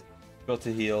 Yeah, got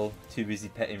to heal. Too busy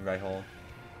petting Rhyhorn.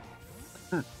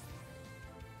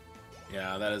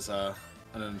 Yeah, that is an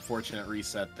unfortunate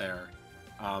reset there.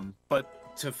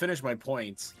 But to finish my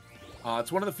points,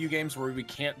 it's one of the few games where we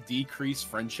can't decrease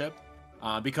friendship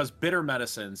because bitter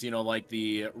medicines, like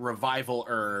the revival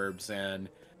herbs and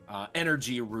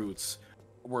energy roots,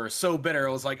 were so bitter.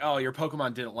 It was like, oh, your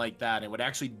Pokemon didn't like that. It would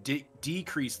actually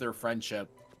decrease their friendship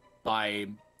by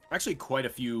actually quite a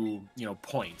few,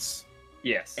 points.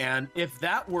 Yes. And if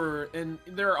that were, and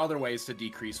there are other ways to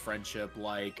decrease friendship,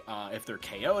 like if they're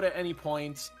KO'd at any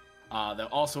point, that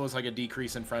also is like a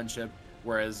decrease in friendship,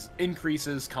 whereas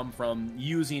increases come from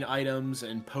using items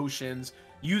and potions,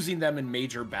 using them in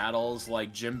major battles,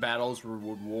 like gym battles would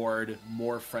reward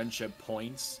more friendship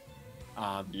points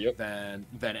than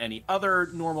any other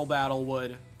normal battle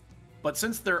would. But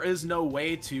since there is no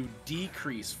way to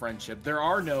decrease friendship, there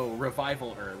are no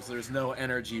revival herbs, there's no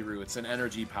energy roots and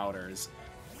energy powders.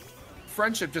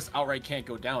 friendship just outright can't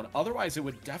go down. Otherwise, it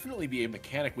would definitely be a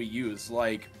mechanic we use.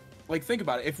 Like think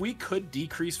about it. If we could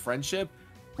decrease friendship,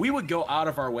 we would go out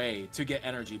of our way to get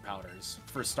energy powders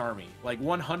for Starmie. Like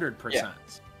 100%. Yeah.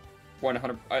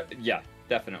 100. Yeah,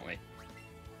 definitely.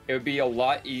 It would be a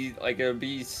lot like it would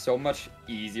be so much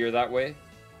easier that way.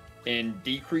 And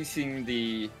decreasing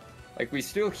the, like, we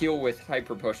still heal with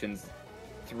hyper potions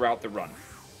throughout the run.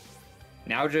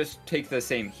 Now just take the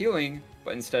same healing,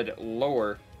 but instead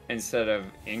lower instead of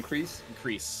increase.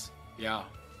 Increase, yeah.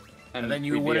 And then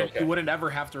you wouldn't ever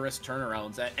have to risk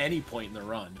turnarounds at any point in the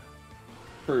run.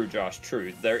 True, Josh.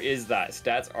 True. There is that.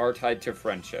 Stats are tied to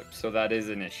friendship, so that is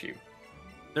an issue.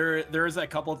 There is a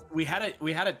couple. We had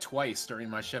it twice during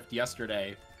my shift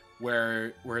yesterday,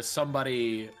 where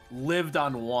somebody lived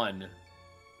on one.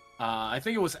 I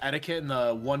think it was Etiquette in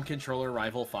the one controller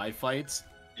rival 5 fights.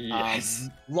 Yes.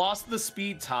 Lost the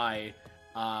speed tie,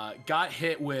 got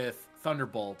hit with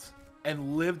Thunderbolt,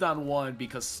 and lived on one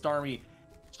because Starmie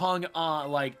hung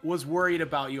on, like, was worried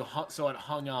about you, so it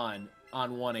hung on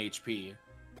 1 HP.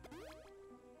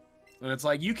 And it's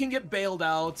like, you can get bailed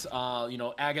out. You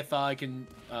know, Agatha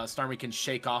Starmie can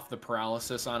shake off the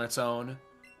paralysis on its own.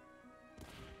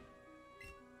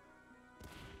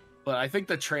 But I think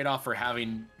the trade-off for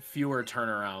having fewer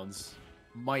turnarounds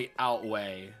might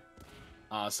outweigh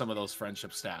some of those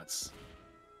friendship stats.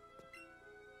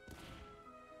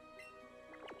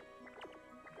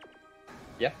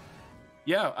 Yeah.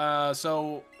 Yeah,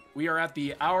 so we are at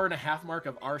the hour-and-a-half mark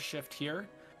of our shift here.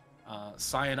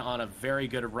 Cyan on a very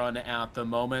good run at the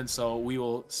moment, so we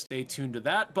will stay tuned to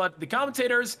that. But the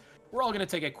commentators, we're all going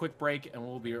to take a quick break, and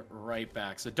we'll be right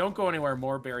back. So don't go anywhere.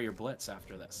 More Barrier Blitz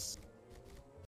after this.